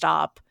to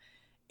stop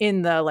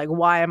in the, like,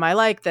 why am I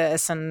like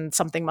this? And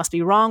something must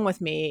be wrong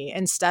with me,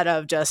 instead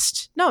of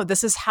just, no,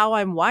 this is how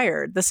I'm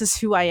wired. This is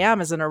who I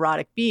am as an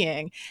erotic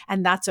being.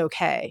 And that's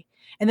okay.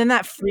 And then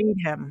that freed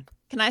him.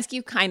 Can I ask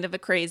you kind of a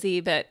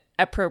crazy but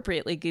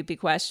appropriately goopy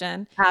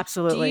question?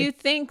 Absolutely. Do you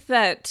think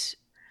that,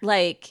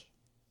 like,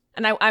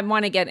 and I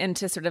want to get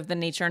into sort of the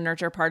nature and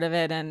nurture part of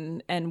it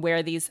and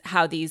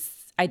how these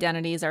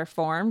identities are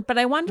formed, but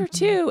I wonder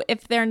too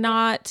if they're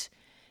not,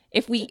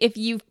 if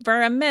you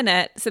for a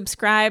minute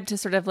subscribe to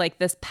sort of like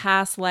this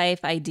past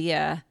life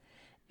idea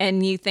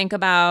and you think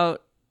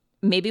about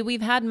maybe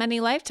we've had many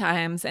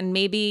lifetimes and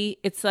maybe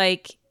it's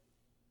like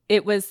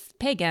it was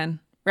pagan,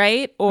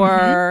 right?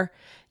 Or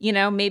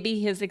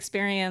maybe his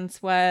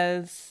experience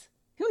was,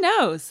 who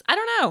knows? I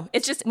don't know.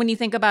 It's just when you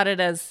think about it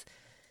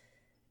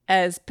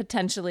as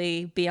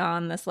potentially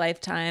beyond this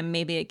lifetime,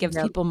 maybe it gives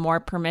people more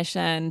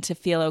permission to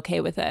feel okay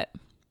with it.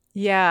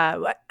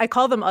 Yeah. I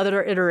call them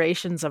other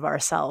iterations of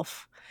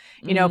ourself.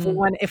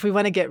 If we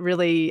want to get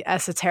really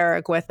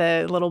esoteric with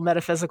it, a little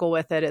metaphysical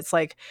with it, it's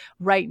like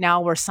right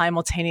now we're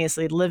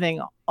simultaneously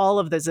living all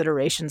of those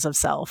iterations of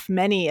self,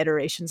 many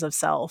iterations of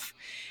self.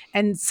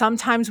 And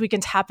sometimes we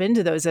can tap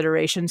into those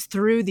iterations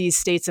through these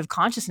states of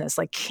consciousness.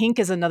 Like kink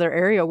is another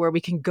area where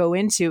we can go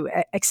into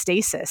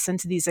ecstasis,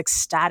 into these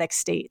ecstatic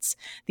states.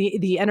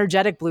 The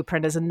energetic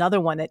blueprint is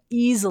another one that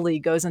easily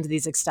goes into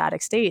these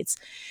ecstatic states.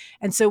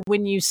 And so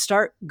when you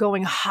start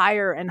going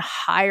higher and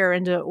higher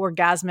into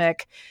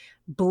orgasmic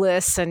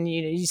bliss, and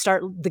you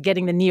start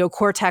getting the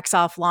neocortex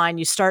offline,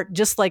 you start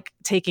just like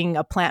taking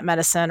a plant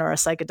medicine or a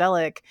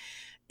psychedelic,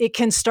 it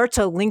can start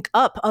to link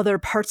up other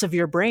parts of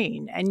your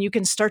brain, and you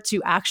can start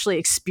to actually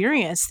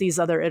experience these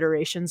other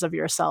iterations of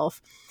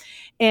yourself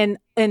and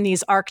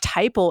these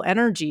archetypal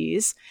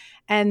energies.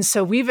 And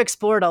so we've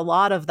explored a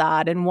lot of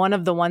that. And one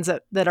of the ones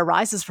that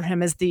arises for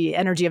him is the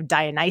energy of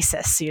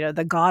Dionysus,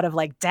 the god of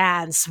like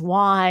dance,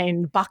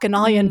 wine,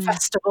 bacchanalian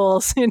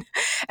festivals.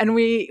 And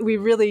we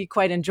really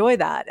quite enjoy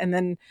that. And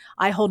then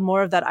I hold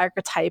more of that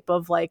archetype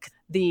of like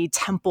the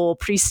temple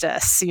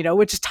priestess,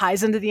 which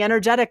ties into the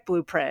energetic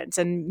blueprint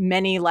and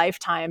many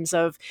lifetimes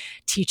of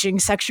teaching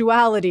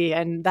sexuality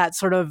and that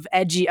sort of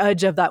edgy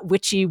edge of that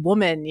witchy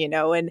woman,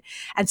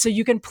 and so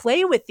you can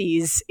play with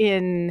these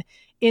in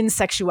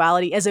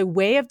sexuality as a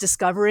way of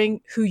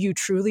discovering who you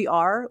truly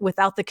are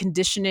without the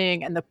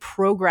conditioning and the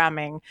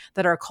programming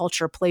that our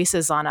culture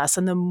places on us.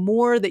 And the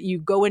more that you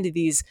go into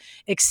these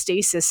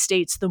ecstasis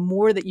states, the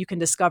more that you can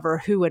discover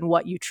who and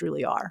what you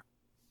truly are.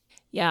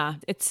 Yeah,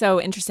 it's so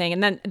interesting.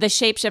 And then the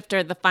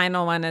shapeshifter, the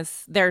final one,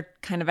 is they're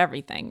kind of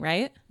everything,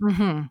 right?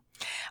 Mm-hmm.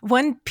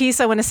 One piece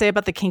I want to say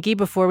about the kinky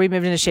before we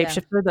move into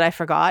shapeshifter that I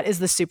forgot is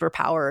the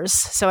superpowers.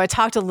 So I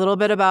talked a little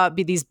bit about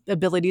these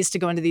abilities to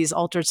go into these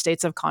altered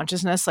states of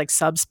consciousness, like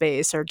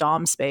subspace or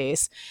dom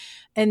space.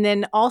 And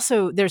then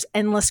also there's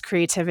endless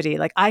creativity.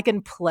 Like I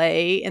can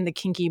play in the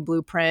kinky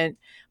blueprint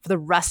for the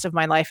rest of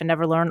my life and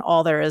never learn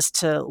all there is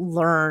to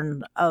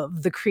learn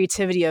of the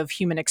creativity of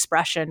human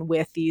expression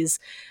with these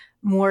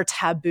more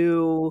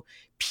taboo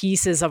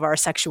pieces of our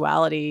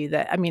sexuality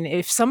that, I mean,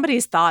 if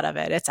somebody's thought of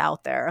it, it's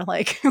out there.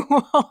 Like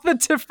all the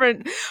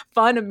different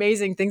fun,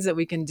 amazing things that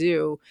we can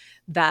do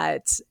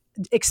that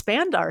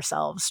expand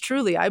ourselves.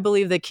 Truly, I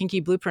believe the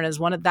kinky blueprint is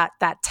one of that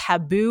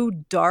taboo,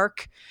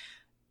 dark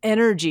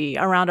energy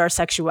around our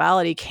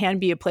sexuality can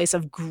be a place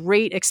of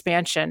great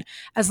expansion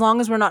as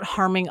long as we're not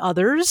harming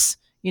others.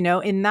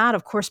 In that,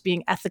 of course,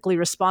 being ethically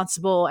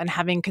responsible and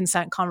having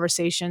consent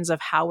conversations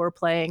of how we're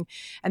playing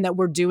and that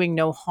we're doing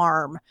no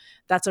harm.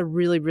 That's a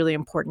really, really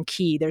important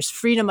key. There's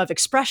freedom of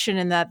expression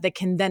in that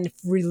can then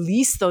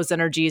release those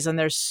energies. And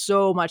there's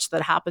so much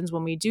that happens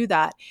when we do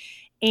that.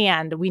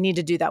 And we need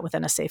to do that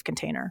within a safe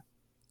container.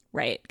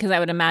 Right. Because I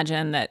would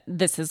imagine that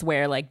this is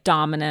where like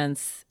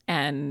dominance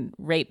and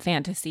rape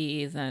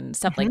fantasies and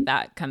stuff like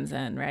that comes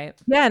in, right?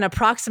 Yeah. And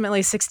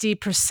approximately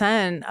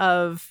 60%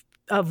 of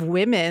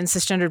women,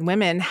 cisgendered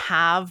women,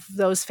 have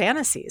those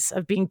fantasies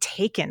of being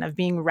taken, of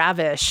being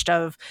ravished,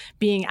 of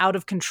being out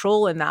of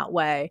control in that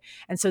way.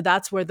 And so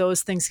that's where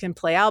those things can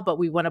play out. But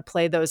we want to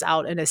play those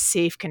out in a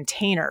safe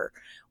container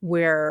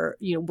where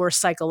we're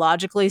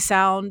psychologically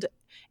sound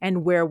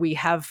and where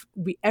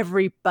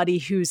everybody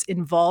who's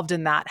involved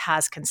in that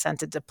has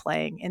consented to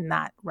playing in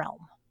that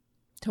realm.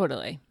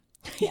 Totally.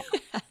 Yeah.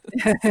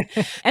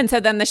 And so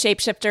then the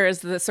shapeshifter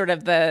is the sort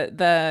of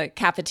the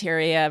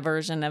cafeteria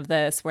version of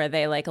this where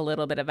they like a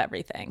little bit of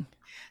everything.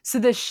 So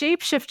the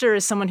shapeshifter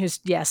is someone who's,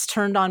 yes,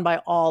 turned on by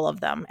all of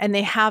them. And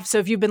they have, so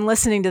if you've been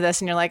listening to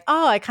this and you're like,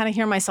 oh, I kind of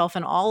hear myself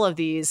in all of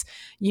these,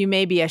 you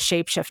may be a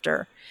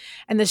shapeshifter.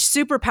 And the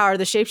superpower of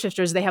the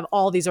shapeshifters, they have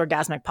all these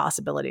orgasmic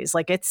possibilities.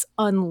 Like it's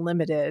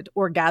unlimited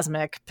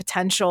orgasmic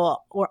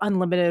potential or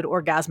unlimited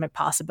orgasmic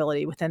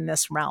possibility within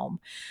this realm.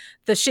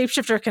 The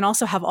shapeshifter can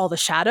also have all the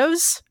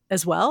shadows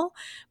as well.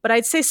 But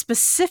I'd say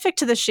specific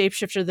to the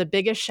shapeshifter, the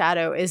biggest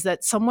shadow is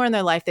that somewhere in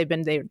their life, they've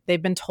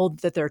been told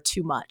that they're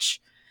too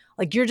much.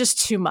 Like you're just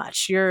too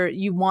much.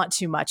 You want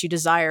too much. You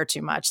desire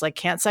too much. Like,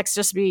 can't sex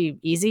just be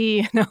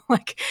easy?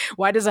 Like,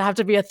 why does it have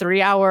to be a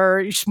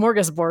 3-hour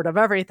smorgasbord of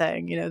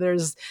everything?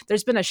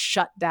 There's been a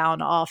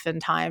shutdown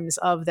oftentimes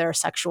of their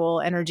sexual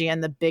energy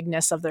and the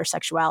bigness of their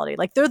sexuality.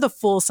 Like they're the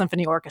full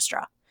symphony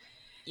orchestra.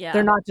 Yeah.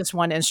 They're not just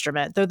one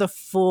instrument. They're the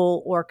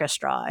full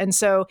orchestra. And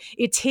so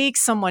it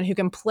takes someone who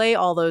can play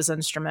all those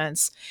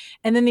instruments.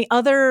 And then the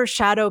other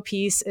shadow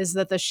piece is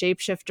that the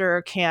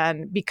shapeshifter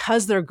can,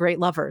 because they're great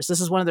lovers, this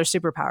is one of their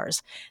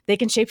superpowers, they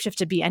can shapeshift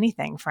to be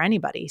anything for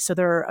anybody. So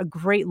they're a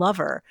great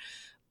lover,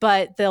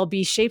 but they'll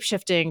be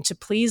shapeshifting to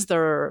please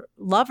their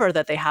lover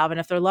that they have. And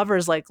if their lover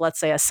is like, let's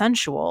say, a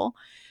sensual,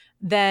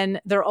 then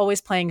they're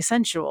always playing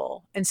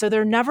sensual. And so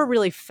they're never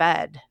really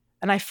fed.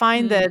 And I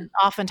find that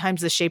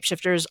oftentimes the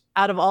shapeshifters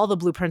out of all the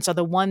blueprints are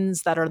the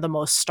ones that are the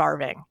most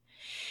starving.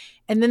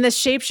 And then the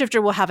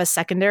shapeshifter will have a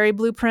secondary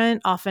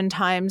blueprint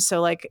oftentimes. So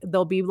like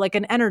there'll be like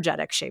an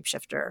energetic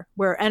shapeshifter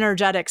where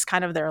energetic's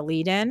kind of their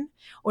lead in,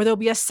 or there'll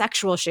be a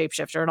sexual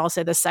shapeshifter. And I'll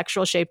say the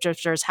sexual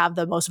shapeshifters have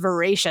the most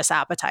voracious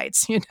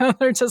appetites.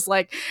 They're just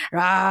like,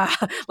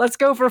 let's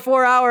go for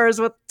 4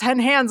 hours with 10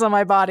 hands on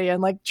my body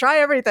and like try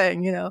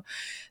everything.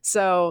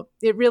 So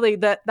it really,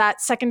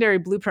 that secondary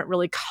blueprint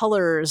really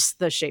colors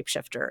the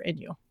shapeshifter in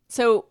you.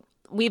 So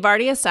we've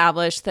already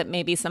established that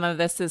maybe some of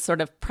this is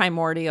sort of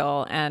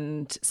primordial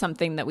and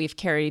something that we've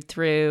carried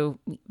through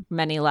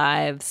many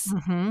lives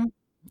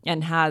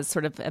and has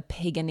sort of a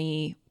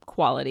pagan-y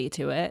quality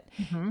to it.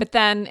 But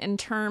then in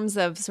terms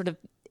of sort of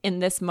in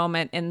this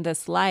moment, in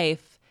this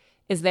life,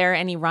 is there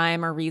any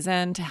rhyme or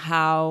reason to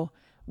how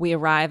we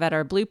arrive at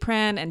our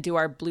blueprint, and do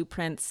our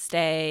blueprints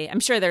stay?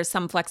 I'm sure there's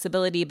some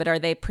flexibility, but are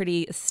they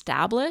pretty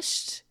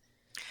established?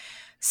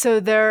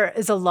 So there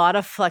is a lot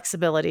of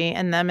flexibility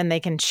in them, and they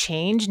can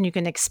change, and you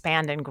can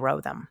expand and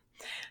grow them.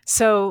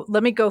 So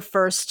let me go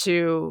first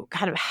to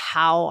kind of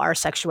how our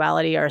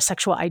sexuality, our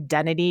sexual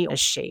identity is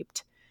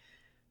shaped.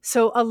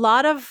 So a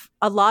lot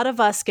of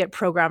us get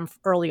programmed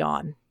early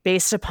on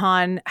based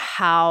upon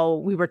how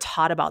we were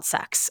taught about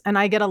sex. And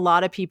I get a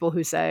lot of people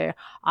who say,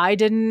 I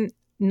didn't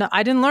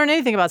learn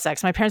anything about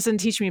sex. My parents didn't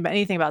teach me about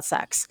anything about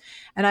sex.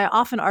 And I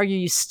often argue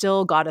you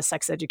still got a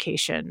sex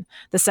education.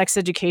 The sex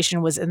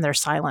education was in their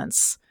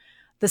silence.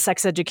 The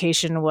sex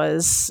education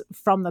was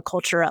from the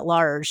culture at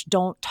large.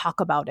 Don't talk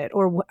about it,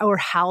 or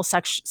how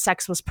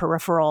sex was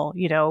peripheral.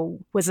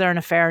 Was there an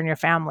affair in your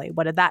family?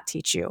 What did that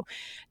teach you?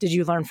 Did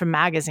you learn from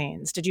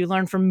magazines? Did you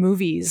learn from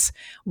movies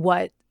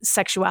what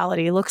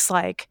sexuality looks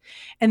like?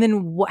 And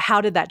then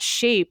how did that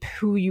shape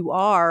who you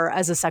are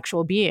as a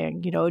sexual being?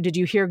 Did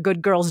you hear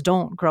good girls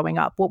don't growing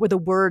up? What were the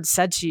words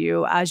said to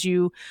you as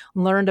you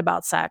learned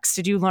about sex?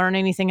 Did you learn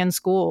anything in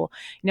school?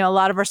 A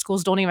lot of our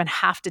schools don't even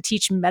have to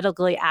teach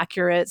medically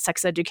accurate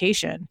sex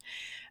education,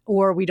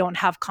 or we don't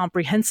have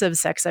comprehensive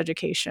sex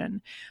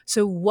education.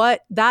 So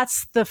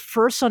that's the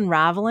first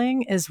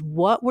unraveling, is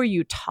what were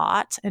you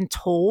taught and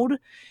told,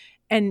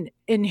 and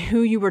in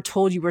who you were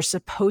told you were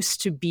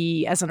supposed to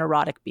be as an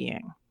erotic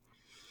being.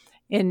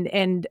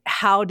 And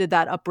how did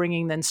that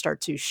upbringing then start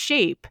to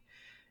shape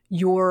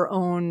your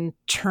own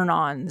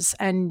turn-ons?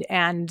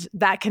 And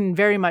that can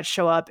very much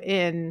show up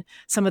in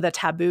some of the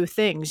taboo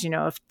things.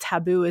 If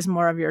taboo is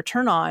more of your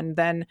turn-on,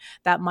 then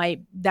that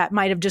might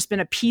have just been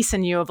a piece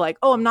in you of like,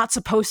 oh, I'm not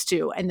supposed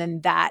to. And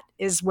then that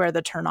is where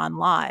the turn-on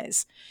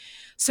lies.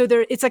 So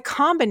it's a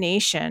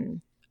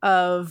combination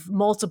of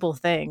multiple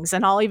things.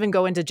 And I'll even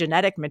go into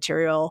genetic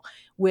material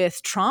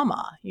with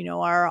trauma.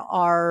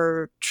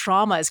 Our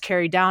trauma is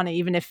carried down. And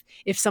even if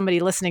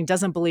somebody listening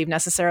doesn't believe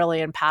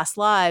necessarily in past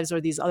lives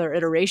or these other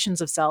iterations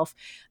of self,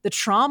 the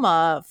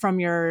trauma from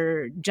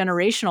your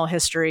generational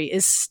history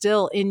is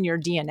still in your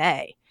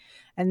DNA.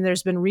 And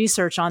there's been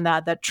research on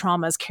that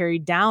trauma is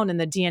carried down in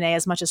the DNA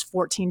as much as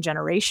 14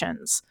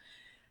 generations.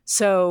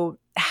 So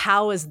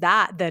how is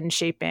that then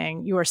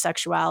shaping your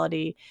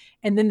sexuality?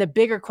 And then the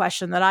bigger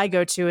question that I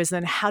go to is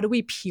then how do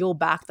we peel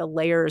back the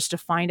layers to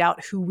find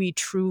out who we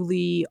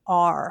truly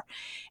are?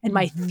 And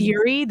my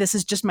theory, this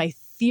is just my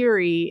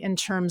theory in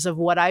terms of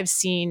what I've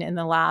seen in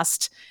the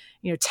last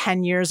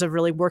 10 years of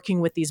really working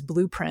with these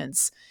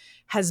blueprints,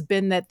 has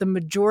been that the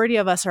majority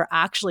of us are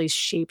actually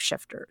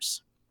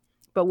shapeshifters.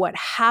 But what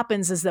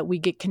happens is that we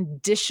get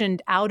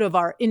conditioned out of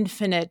our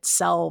infinite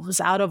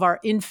selves, out of our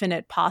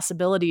infinite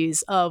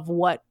possibilities of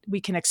what we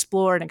can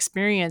explore and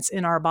experience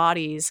in our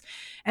bodies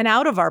and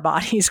out of our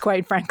bodies,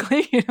 quite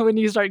frankly. When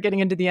you start getting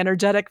into the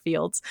energetic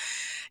fields,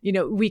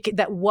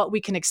 that what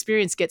we can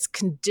experience gets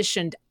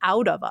conditioned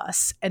out of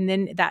us. And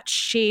then that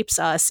shapes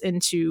us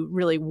into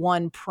really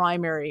one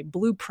primary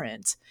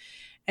blueprint.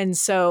 And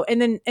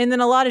then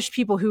a lot of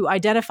people who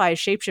identify as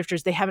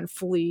shapeshifters, they haven't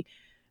fully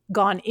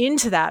gone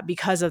into that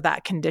because of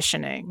that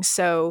conditioning.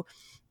 So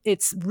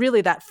it's really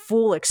that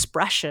full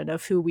expression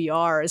of who we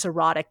are as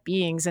erotic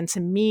beings. And to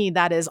me,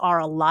 that is our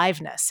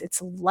aliveness.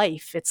 It's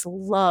life, it's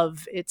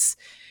love, it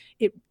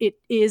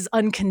is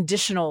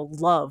unconditional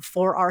love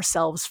for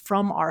ourselves,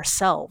 from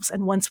ourselves.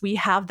 And once we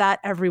have that,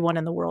 everyone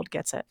in the world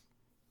gets it.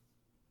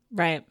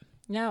 Right.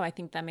 No, I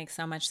think that makes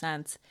so much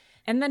sense.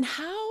 And then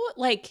how,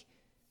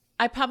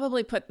 I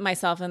probably put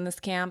myself in this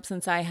camp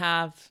since I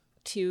have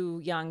 2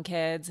 young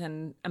kids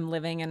and I'm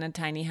living in a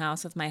tiny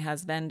house with my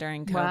husband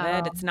during COVID.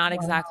 Wow. It's not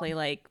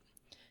exactly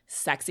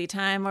sexy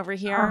time over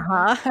here,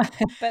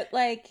 but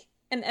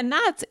and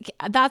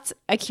that's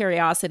a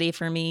curiosity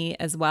for me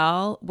as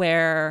well,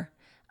 where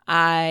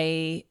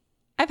I've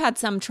had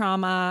some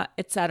trauma,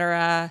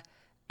 etc.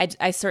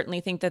 I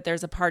certainly think that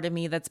there's a part of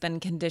me that's been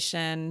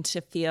conditioned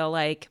to feel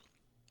like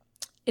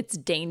it's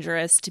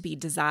dangerous to be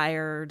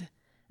desired.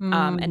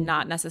 And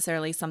not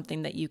necessarily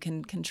something that you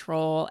can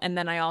control. And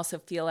then I also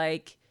feel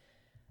like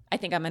I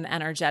think I'm an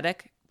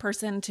energetic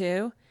person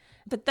too.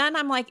 But then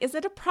I'm like, is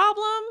it a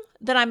problem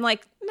that I'm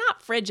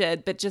not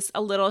frigid, but just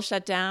a little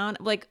shut down?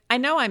 I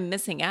know I'm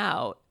missing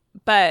out,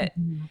 but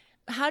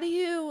how do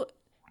you,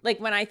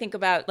 when I think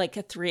about a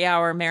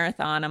 3-hour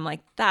marathon, I'm like,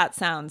 that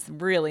sounds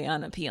really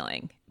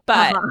unappealing.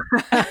 but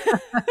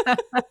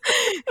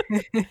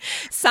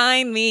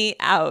sign me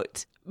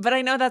out. But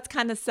I know that's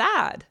kind of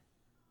sad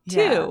too.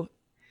 Yeah.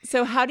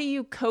 So how do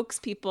you coax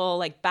people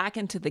like back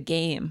into the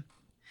game?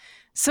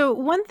 So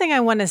one thing I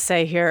want to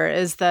say here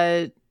is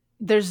that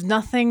there's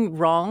nothing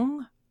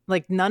wrong.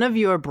 Like none of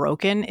you are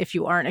broken if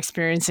you aren't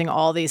experiencing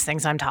all these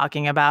things I'm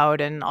talking about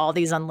and all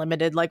these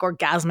unlimited like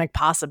orgasmic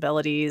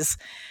possibilities,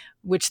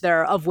 which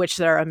there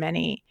are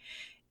many.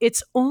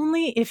 It's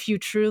only if you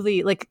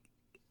truly like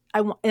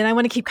I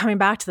want to keep coming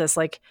back to this,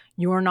 like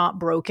you're not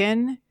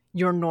broken,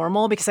 you're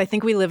normal, because I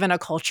think we live in a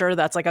culture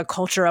that's like a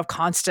culture of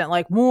constant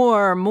like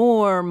more,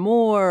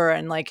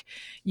 and like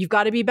you've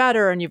got to be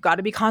better and you've got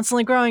to be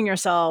constantly growing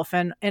yourself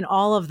and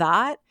all of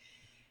that.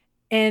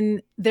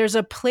 And there's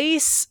a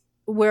place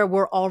where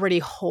we're already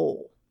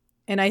whole.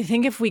 And I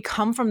think if we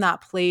come from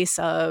that place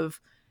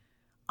of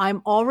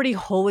I'm already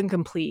whole and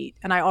complete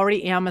and I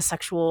already am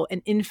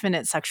an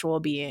infinite sexual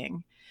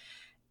being.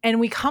 And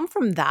we come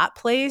from that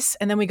place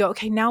and then we go,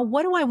 okay, now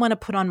what do I want to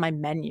put on my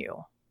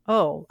menu?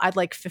 Oh, I'd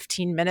like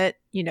 15-minute,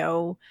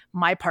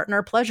 my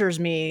partner pleasures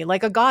me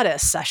like a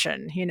goddess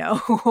session,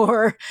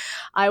 or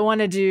I want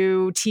to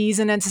do tease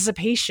and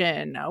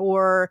anticipation.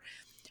 Or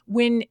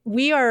when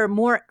we are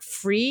more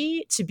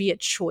free to be at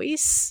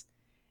choice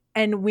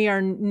and we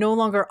are no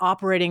longer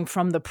operating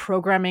from the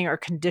programming or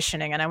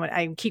conditioning. And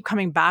I keep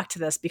coming back to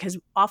this because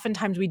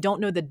oftentimes we don't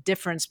know the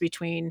difference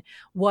between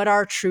what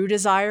our true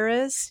desire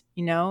is,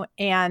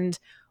 and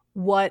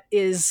what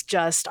is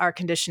just our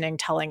conditioning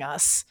telling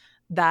us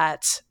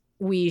that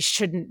we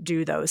shouldn't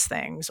do those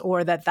things,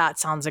 or that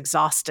sounds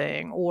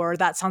exhausting, or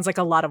that sounds like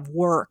a lot of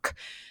work,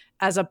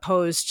 as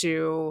opposed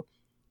to,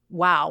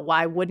 wow,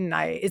 why wouldn't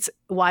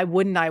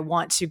I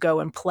want to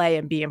go and play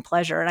and be in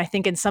pleasure? And I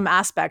think in some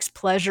aspects,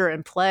 pleasure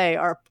and play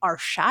are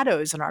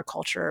shadows in our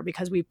culture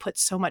because we put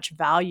so much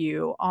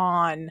value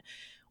on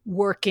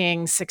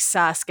working,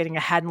 success, getting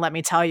ahead. And let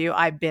me tell you,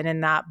 I've been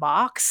in that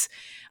box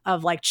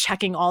of like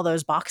checking all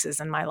those boxes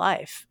in my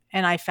life.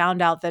 And I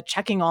found out that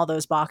checking all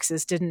those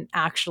boxes didn't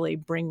actually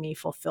bring me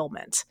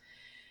fulfillment.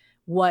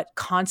 What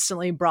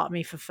constantly brought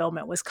me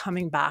fulfillment was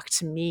coming back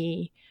to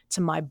me,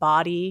 to my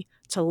body,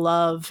 to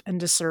love and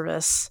to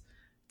service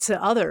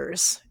to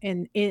others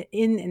in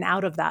and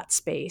out of that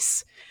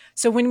space.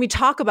 So when we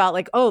talk about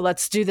like, oh,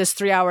 let's do this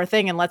 3-hour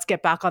thing and let's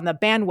get back on the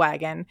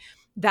bandwagon,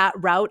 that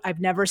route, I've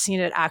never seen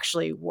it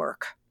actually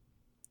work.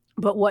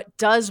 But what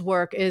does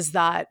work is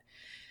that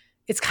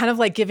it's kind of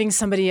like giving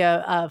somebody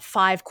a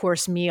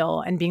 5-course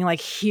meal and being like,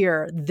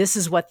 here, this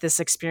is what this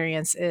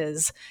experience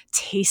is.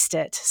 Taste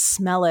it,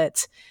 smell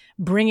it,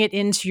 bring it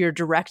into your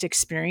direct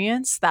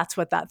experience. That's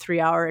what that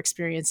 3-hour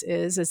experience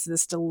is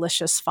this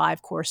delicious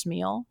 5-course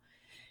meal.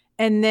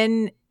 And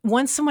then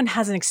once someone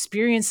has an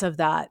experience of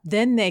that,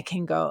 then they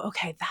can go,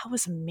 okay, that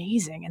was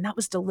amazing and that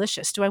was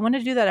delicious. Do I want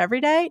to do that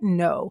every day?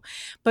 No.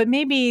 But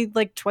maybe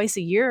like twice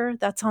a year,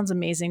 that sounds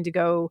amazing to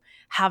go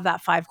have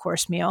that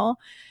 5-course meal.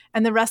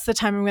 And the rest of the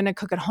time I'm going to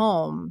cook at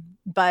home.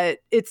 But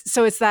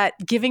it's that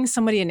giving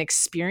somebody an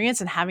experience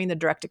and having the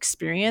direct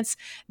experience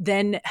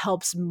then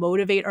helps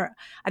motivate, or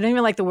I don't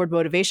even like the word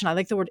motivation. I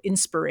like the word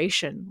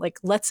inspiration. Like,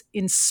 let's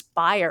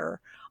inspire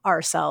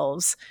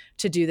ourselves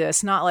to do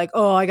this. Not like,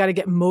 oh, I got to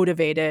get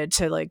motivated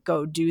to like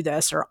go do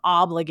this or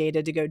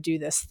obligated to go do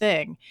this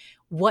thing.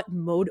 What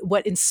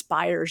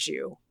inspires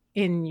you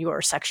in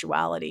your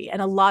sexuality?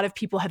 And a lot of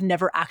people have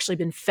never actually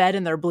been fed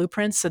in their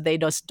blueprints, so they're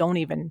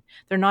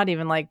not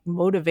even like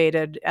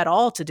motivated at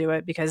all to do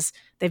it because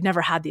they've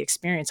never had the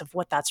experience of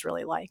what that's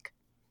really like.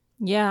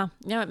 Yeah,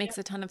 no, it makes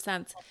a ton of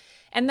sense.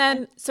 And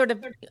then sort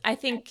of, I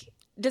think,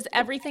 does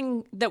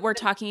everything that we're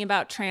talking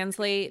about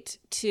translate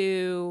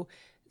to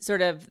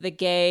sort of the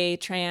gay,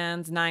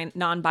 trans,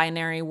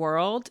 non-binary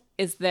world?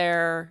 Is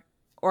there,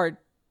 or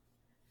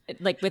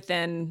like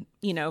within,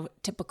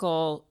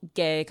 typical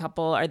gay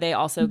couple, are they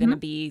also going to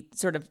be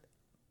sort of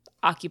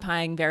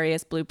occupying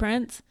various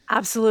blueprints?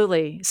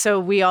 Absolutely.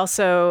 So we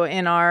also,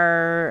 in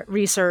our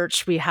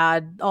research, we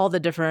had all the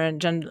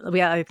different gender, we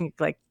had, I think,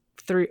 like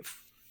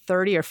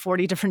 30 or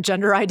 40 different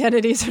gender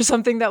identities or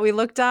something that we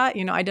looked at,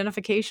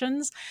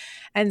 identifications.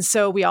 And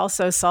so we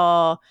also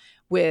saw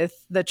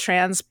with the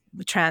trans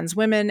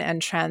women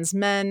and trans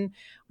men,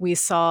 we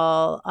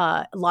saw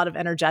a lot of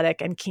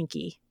energetic and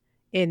kinky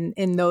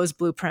in those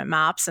blueprint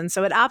maps. And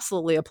so it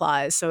absolutely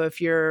applies. So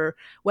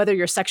whether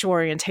your sexual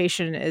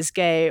orientation is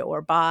gay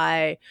or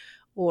bi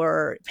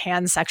or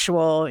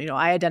pansexual,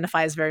 I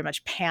identify as very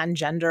much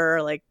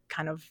pan-gender, like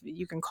kind of,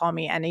 you can call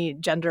me any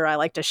gender. I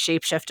like to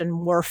shapeshift and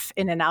morph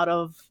in and out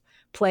of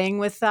playing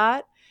with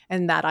that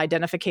and that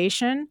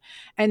identification.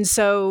 And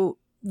so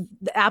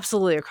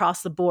absolutely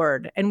across the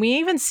board. And we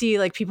even see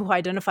like people who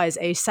identify as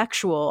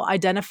asexual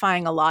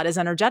identifying a lot as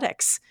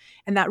energetics,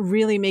 and that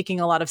really making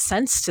a lot of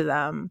sense to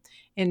them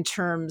in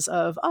terms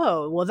of,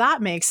 oh, well,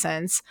 that makes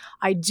sense.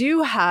 I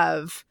do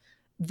have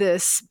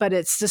this, but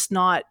it's just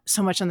not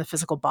so much on the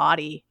physical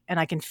body, and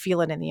I can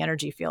feel it in the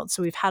energy field.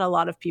 So we've had a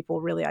lot of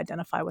people really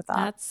identify with that.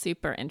 That's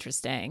super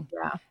interesting.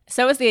 Yeah.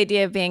 So is the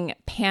idea of being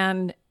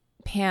pan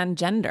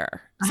pangender.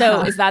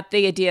 So is that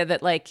the idea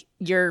that like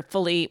you're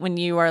fully, when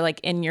you are like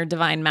in your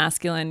divine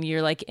masculine,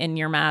 you're like in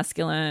your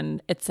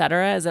masculine,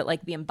 etc.? Is it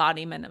like the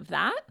embodiment of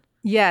that?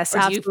 Yes, Or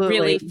do absolutely. you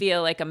really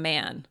feel like a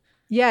man?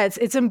 Yeah,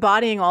 it's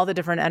embodying all the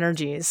different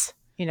energies,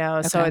 so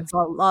Okay. it's a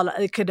lot.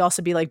 It could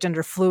also be like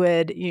gender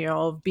fluid,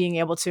 being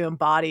able to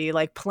embody,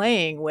 like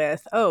playing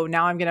with, oh,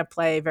 now I'm going to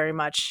play very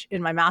much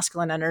in my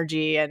masculine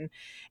energy, and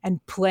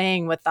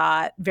playing with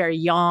that very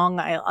yang.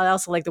 I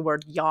also like the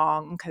word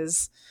yang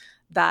because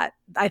that,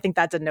 I think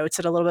that denotes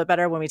it a little bit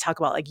better when we talk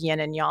about like yin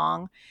and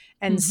yang.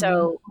 And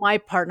so my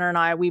partner and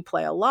I, we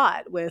play a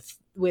lot with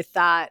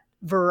that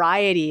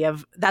variety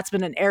of, that's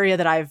been an area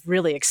that I've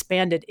really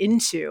expanded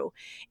into,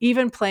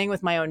 even playing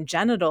with my own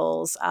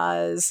genitals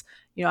as,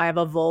 I have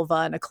a vulva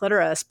and a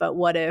clitoris, but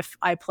what if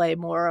I play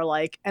more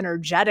like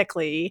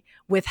energetically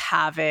with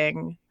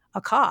having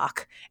a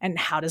cock, and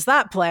how does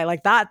that play?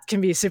 Like that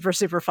can be super,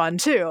 super fun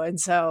too. And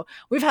so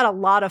we've had a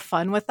lot of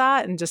fun with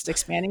that and just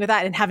expanding with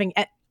that and having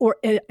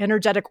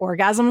energetic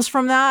orgasms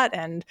from that.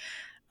 And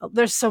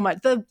there's so much,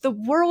 the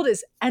world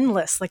is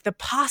endless. Like the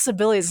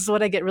possibilities, this is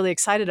what I get really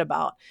excited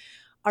about,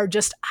 are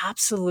just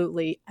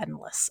absolutely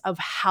endless of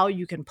how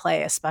you can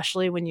play,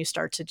 especially when you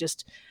start to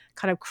just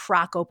kind of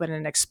crack open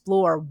and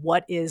explore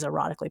what is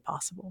erotically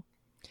possible.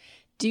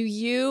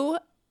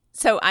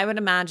 So I would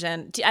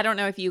imagine, I don't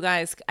know if you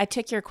guys, I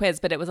took your quiz,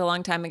 but it was a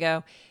long time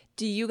ago.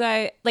 Do you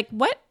guys, like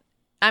what,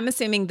 I'm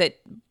assuming that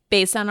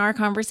based on our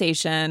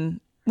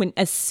conversation,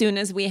 as soon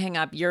as we hang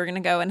up, you're going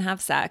to go and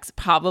have sex,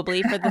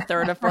 probably for the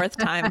third or fourth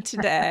time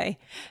today.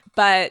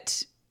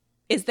 But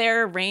is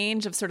there a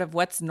range of sort of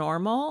what's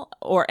normal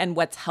and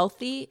what's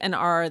healthy, and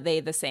are they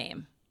the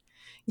same?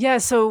 Yeah.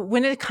 So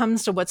when it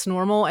comes to what's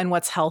normal and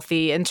what's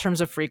healthy in terms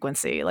of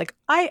frequency, like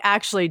I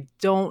actually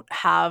don't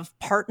have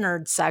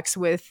partnered sex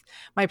with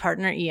my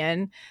partner,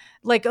 Ian.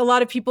 Like a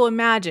lot of people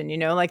imagine,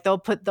 like they'll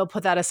put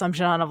that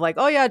assumption on of like,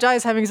 oh yeah,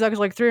 Jai's having sex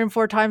like 3 and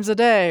 4 times a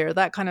day or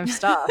that kind of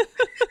stuff.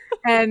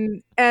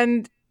 and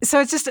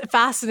so it's just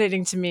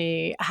fascinating to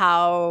me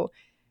how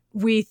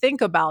we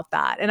think about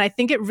that. And I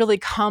think it really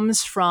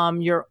comes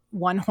from your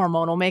one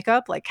hormonal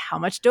makeup, like how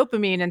much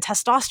dopamine and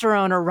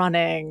testosterone are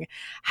running,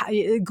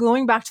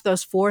 going back to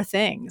those 4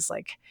 things,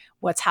 like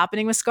what's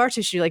happening with scar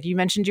tissue. Like you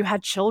mentioned, you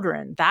had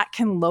children, that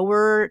can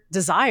lower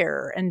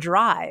desire and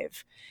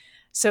drive.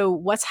 So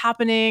what's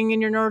happening in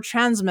your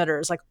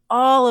neurotransmitters, like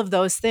all of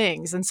those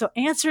things. And so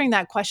answering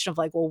that question of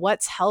like, well,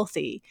 what's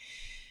healthy?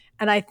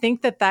 And I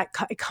think that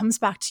it comes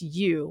back to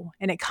you,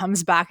 and it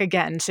comes back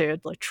again to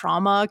like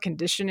trauma,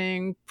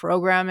 conditioning,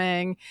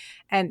 programming,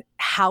 and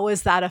how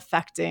is that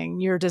affecting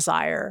your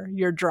desire,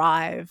 your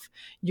drive,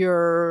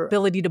 your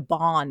ability to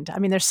bond? I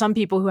mean, there's some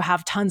people who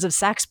have tons of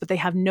sex, but they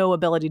have no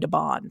ability to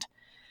bond.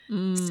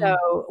 So,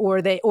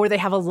 or they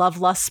have a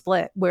love-lust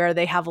split where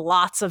they have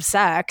lots of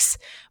sex,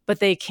 but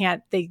they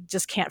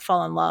just can't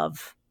fall in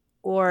love.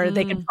 Or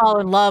they can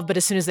fall in love, but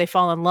as soon as they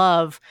fall in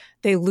love,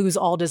 they lose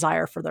all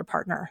desire for their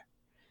partner.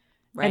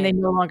 Right. And they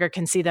no longer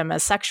can see them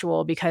as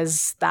sexual,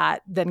 because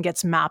that then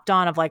gets mapped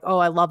on of like, oh,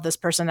 I love this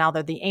person. Now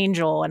they're the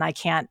angel and I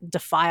can't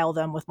defile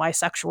them with my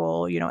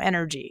sexual,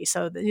 energy.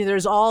 So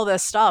there's all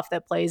this stuff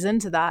that plays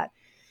into that.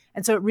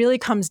 And so it really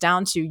comes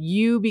down to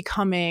you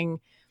becoming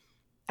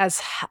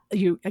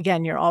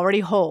you're already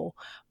whole,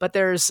 but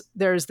there's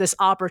this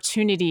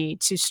opportunity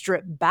to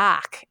strip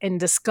back and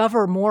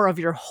discover more of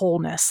your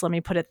wholeness. Let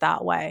me put it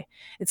that way.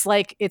 It's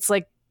like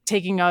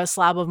taking a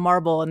slab of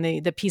marble and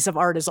the piece of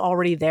art is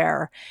already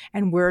there,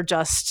 and we're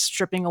just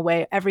stripping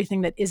away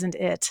everything that isn't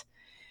it.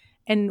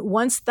 And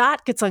once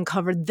that gets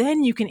uncovered,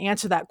 then you can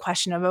answer that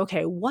question of,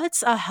 okay,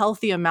 what's a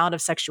healthy amount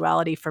of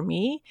sexuality for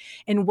me?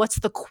 And what's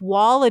the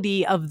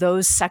quality of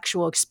those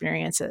sexual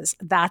experiences?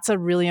 That's a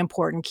really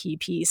important key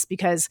piece,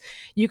 because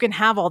you can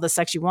have all the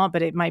sex you want,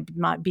 but it might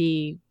not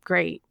be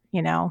great.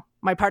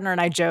 My partner and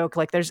I joke,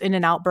 like there's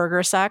In-N-Out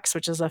Burger sex,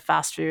 which is a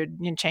fast food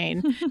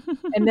chain.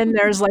 And then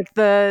there's like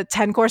the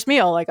 10-course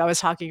meal, like I was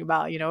talking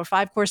about, a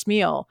 5-course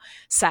meal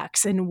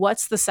sex. And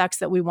what's the sex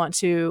that we want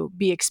to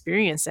be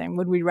experiencing?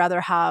 Would we rather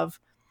have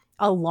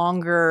a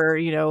longer,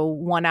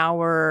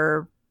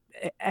 1-hour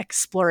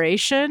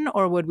exploration,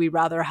 or would we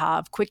rather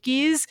have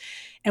quickies?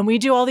 And we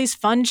do all these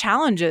fun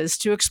challenges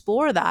to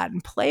explore that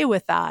and play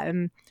with that.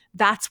 And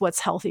that's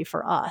what's healthy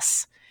for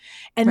us.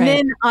 And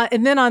right.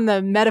 then on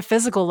the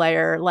metaphysical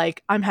layer,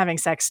 like I'm having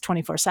sex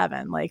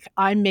 24/7. Like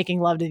I'm making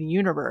love to the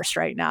universe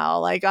right now.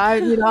 Like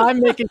I'm the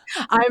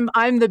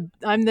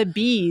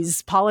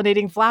bees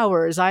pollinating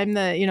flowers. I'm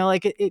the,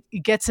 like it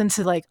gets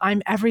into like,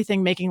 I'm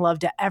everything making love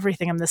to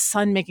everything. I'm the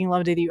sun making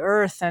love to the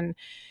earth. And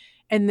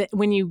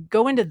when you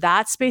go into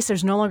that space,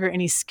 there's no longer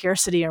any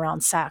scarcity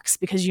around sex,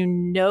 because you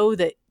know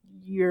that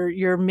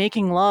you're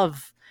making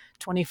love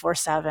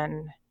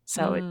 24/7.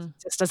 So it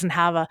just doesn't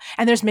have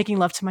and there's making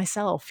love to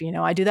myself.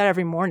 I do that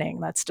every morning.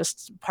 That's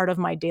just part of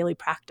my daily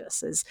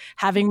practice, is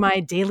having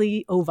my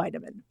daily O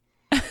vitamin.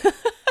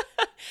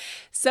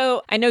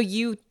 So I know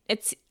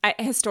it's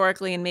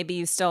historically, and maybe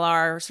you still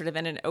are, sort of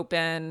in an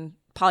open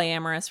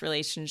polyamorous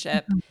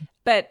relationship,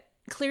 but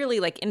clearly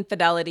like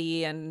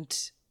infidelity and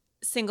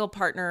single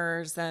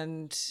partners,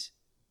 and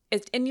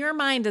in your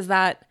mind, is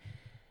that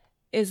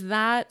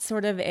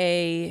sort of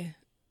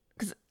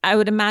because I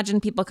would imagine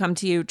people come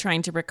to you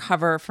trying to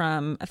recover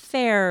from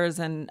affairs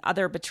and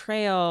other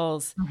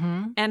betrayals.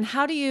 Mm-hmm. And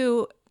how do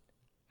you,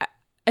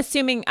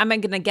 assuming, I'm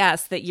going to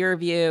guess that your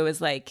view is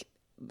like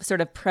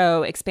sort of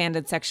pro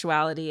expanded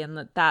sexuality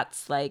and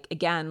that's like,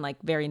 again, like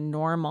very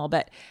normal,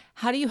 but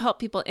how do you help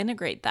people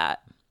integrate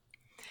that?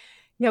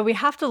 Yeah, we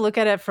have to look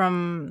at it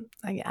from,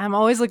 I'm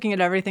always looking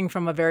at everything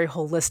from a very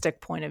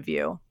holistic point of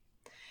view.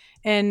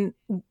 And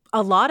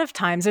a lot of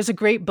times, there's a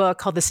great book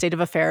called The State of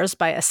Affairs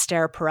by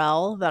Esther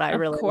Perel that I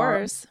really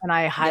love, and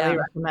I highly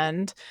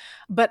recommend.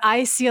 But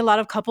I see a lot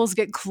of couples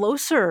get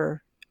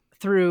closer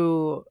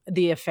through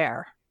the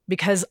affair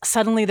because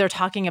suddenly they're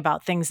talking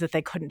about things that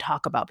they couldn't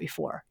talk about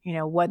before. You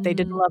know, what they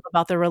didn't love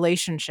about their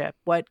relationship,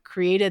 what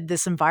created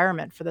this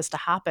environment for this to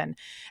happen,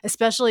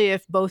 especially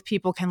if both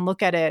people can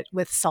look at it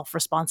with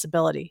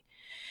self-responsibility.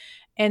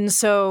 And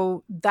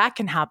so that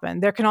can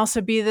happen. There can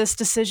also be this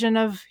decision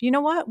of, you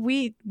know what,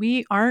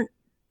 we aren't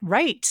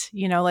right,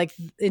 you know, like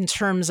in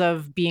terms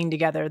of being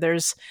together.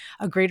 There's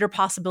a greater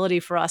possibility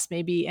for us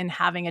maybe in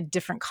having a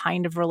different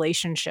kind of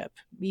relationship.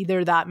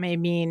 Either that may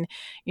mean,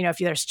 you know, if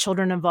there's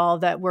children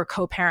involved, that we're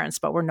co-parents,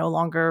 but we're no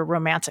longer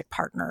romantic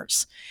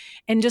partners.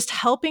 And just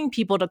helping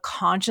people to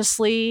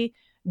consciously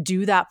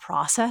do that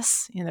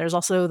process. You know, there's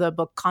also the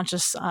book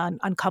Conscious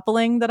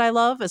Uncoupling that I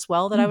love as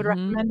well, that I would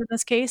recommend in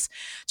this case,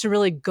 to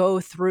really go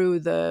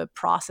through the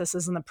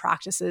processes and the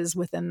practices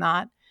within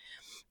that.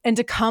 And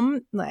to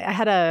come, I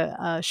had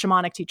a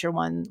shamanic teacher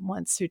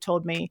once who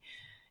told me,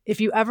 if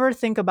you ever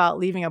think about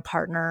leaving a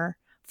partner,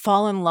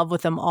 fall in love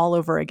with them all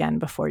over again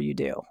before you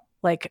do.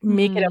 Like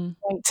make it a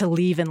point to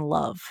leave in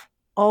love.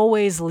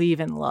 Always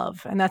leave in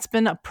love. And that's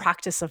been a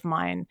practice of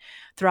mine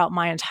throughout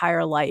my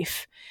entire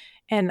life.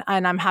 And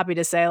I'm happy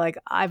to say, like,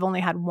 I've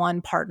only had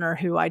one partner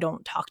who I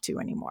don't talk to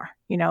anymore.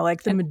 You know,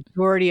 like the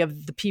majority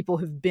of the people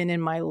who've been in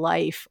my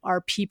life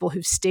are people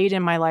who've stayed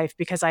in my life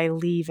because I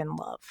leave in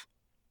love.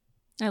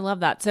 I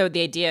love that. So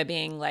the idea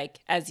being like,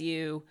 as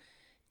you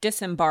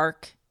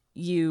disembark,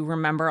 you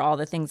remember all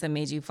the things that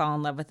made you fall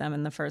in love with them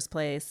in the first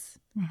place.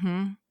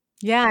 Mm-hmm.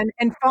 Yeah,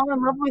 and fall in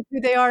love with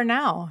who they are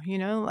now. You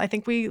know, I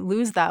think we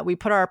lose that. We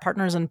put our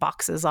partners in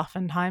boxes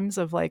oftentimes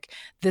of like,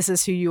 this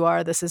is who you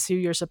are, this is who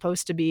you're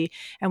supposed to be.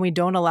 And we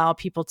don't allow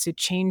people to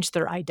change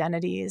their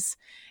identities.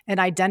 And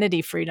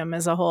identity freedom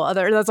is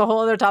that's a whole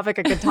other topic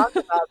I could talk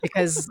about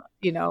because,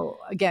 you know,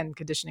 again,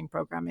 conditioning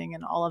programming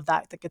and all of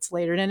that gets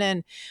layered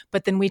in.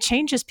 But then we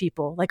change as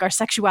people. Like our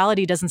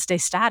sexuality doesn't stay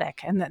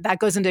static. And that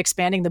goes into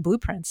expanding the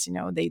blueprints. You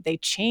know, they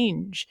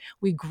change.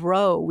 We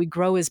grow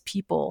as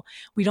people.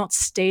 We don't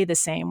stay the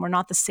same. We're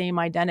not the same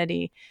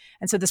identity.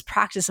 And so this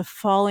practice of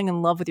falling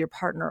in love with your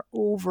partner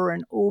over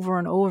and over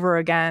and over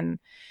again,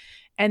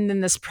 and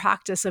then this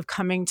practice of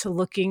coming to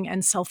looking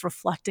and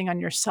self-reflecting on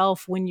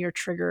yourself when you're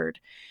triggered,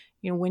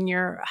 you know, when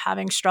you're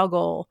having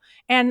struggle.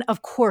 And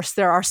of course,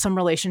 there are some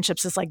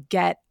relationships that's like,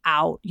 get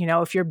out, you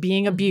know, if you're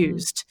being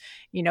abused,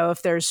 you know,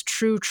 if there's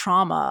true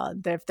trauma,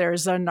 if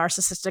there's a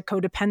narcissistic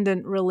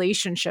codependent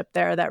relationship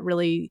there that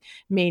really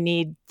may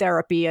need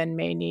therapy and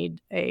may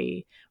need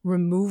a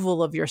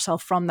removal of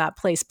yourself from that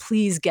place,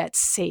 please get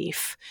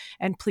safe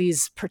and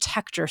please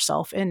protect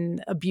yourself in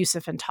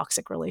abusive and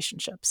toxic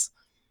relationships.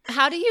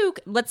 How do you,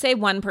 let's say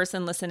one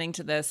person listening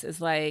to this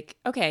is like,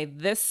 okay,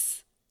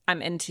 this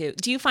I'm into.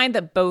 Do you find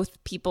that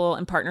both people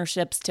in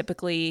partnerships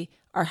typically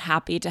are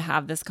happy to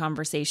have this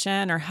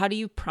conversation? Or how do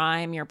you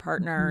prime your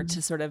partner to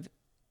sort of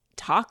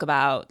talk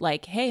about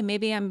like, hey,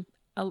 maybe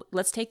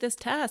let's take this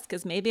test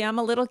because maybe I'm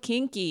a little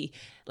kinky.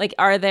 Like,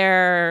 or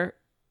do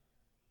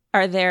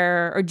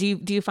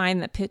you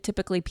find that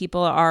typically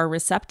people are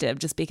receptive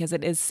just because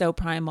it is so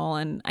primal?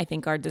 And I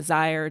think our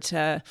desire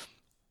to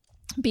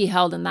be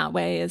held in that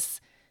way is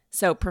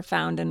so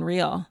profound and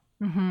real.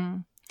 Mm-hmm.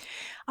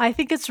 I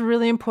think it's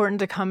really important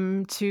to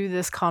come to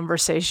this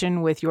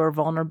conversation with your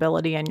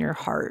vulnerability and your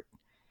heart.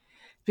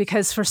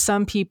 Because for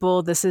some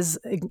people,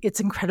 it's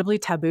incredibly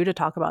taboo to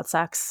talk about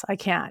sex. I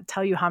can't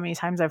tell you how many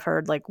times I've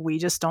heard, like, we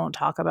just don't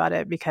talk about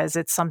it because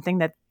it's something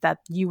that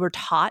you were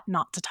taught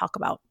not to talk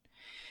about.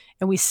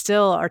 And we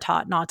still are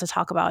taught not to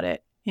talk about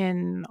it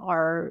in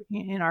our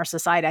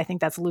society. I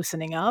think that's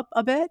loosening up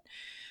a bit.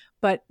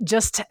 But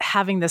just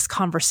having this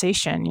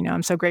conversation, you know,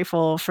 I'm so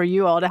grateful for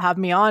you all to have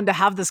me on to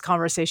have this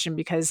conversation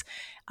because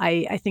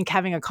I think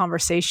having a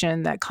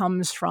conversation that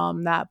comes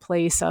from that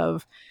place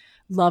of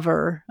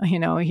lover, you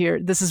know,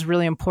 this is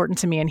really important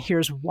to me and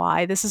here's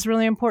why this is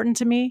really important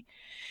to me.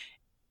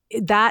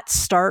 That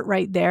start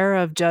right there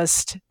of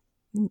just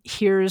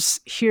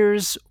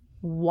here's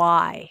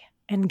why,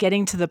 and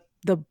getting to the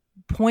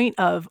point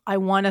of I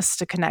want us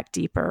to connect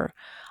deeper.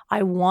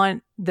 I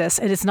want this.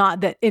 And it's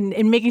not that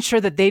in making sure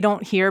that they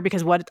don't hear,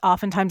 because what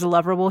oftentimes a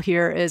lover will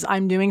hear is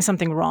I'm doing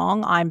something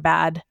wrong. I'm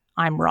bad.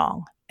 I'm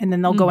wrong. And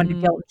then they'll go into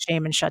guilt and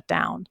shame and shut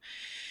down.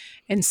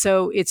 And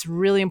so it's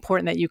really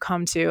important that you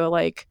come to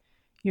like,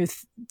 you know,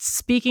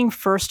 speaking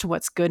first to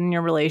what's good in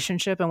your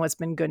relationship and what's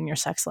been good in your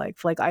sex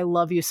life. Like, I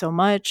love you so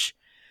much.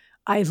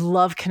 I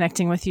love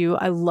connecting with you.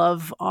 I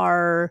love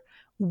our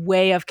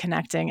way of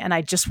connecting, and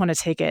I just want to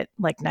take it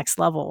like next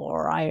level,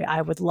 or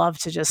I would love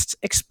to just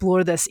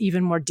explore this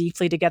even more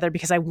deeply together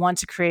because I want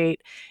to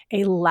create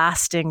a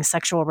lasting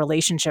sexual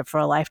relationship for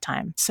a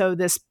lifetime. So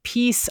this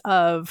piece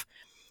of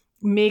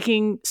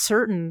making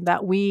certain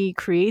that we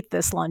create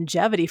this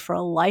longevity for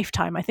a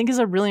lifetime, I think is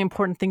a really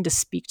important thing to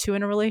speak to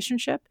in a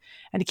relationship,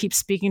 and to keep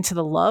speaking to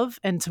the love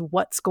and to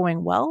what's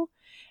going well.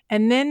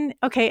 And then,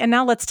 okay, and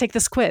now let's take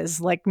this quiz.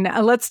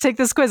 Let's take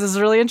this quiz. This is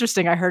really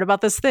interesting. I heard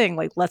about this thing.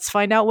 Let's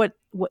find out what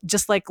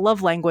just like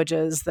love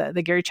languages,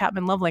 the Gary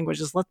Chapman love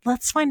languages.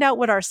 Let's find out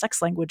what our sex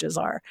languages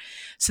are,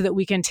 so that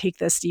we can take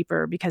this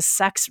deeper. Because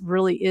sex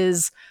really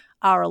is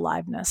our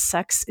aliveness.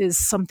 Sex is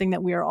something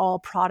that we are all a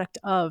product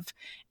of,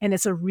 and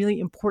it's a really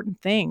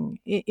important thing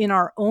in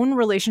our own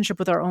relationship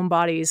with our own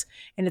bodies,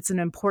 and it's an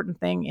important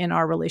thing in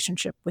our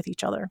relationship with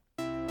each other.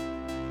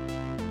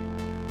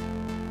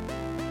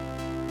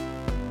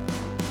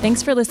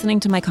 Thanks for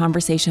listening to my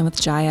conversation with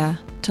Jaya.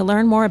 To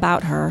learn more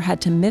about her, head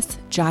to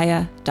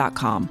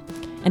missjaya.com.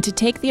 And to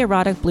take the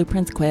Erotic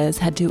Blueprints quiz,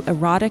 head to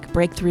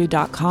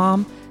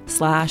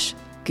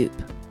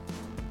eroticbreakthrough.com/goop.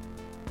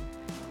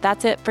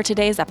 That's it for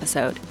today's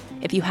episode.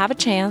 If you have a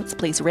chance,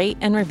 please rate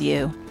and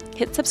review,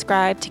 hit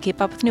subscribe to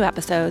keep up with new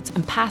episodes,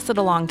 and pass it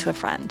along to a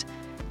friend.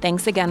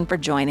 Thanks again for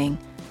joining.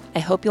 I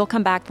hope you'll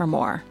come back for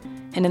more.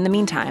 And in the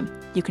meantime,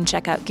 you can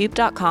check out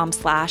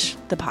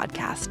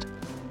goop.com/thepodcast.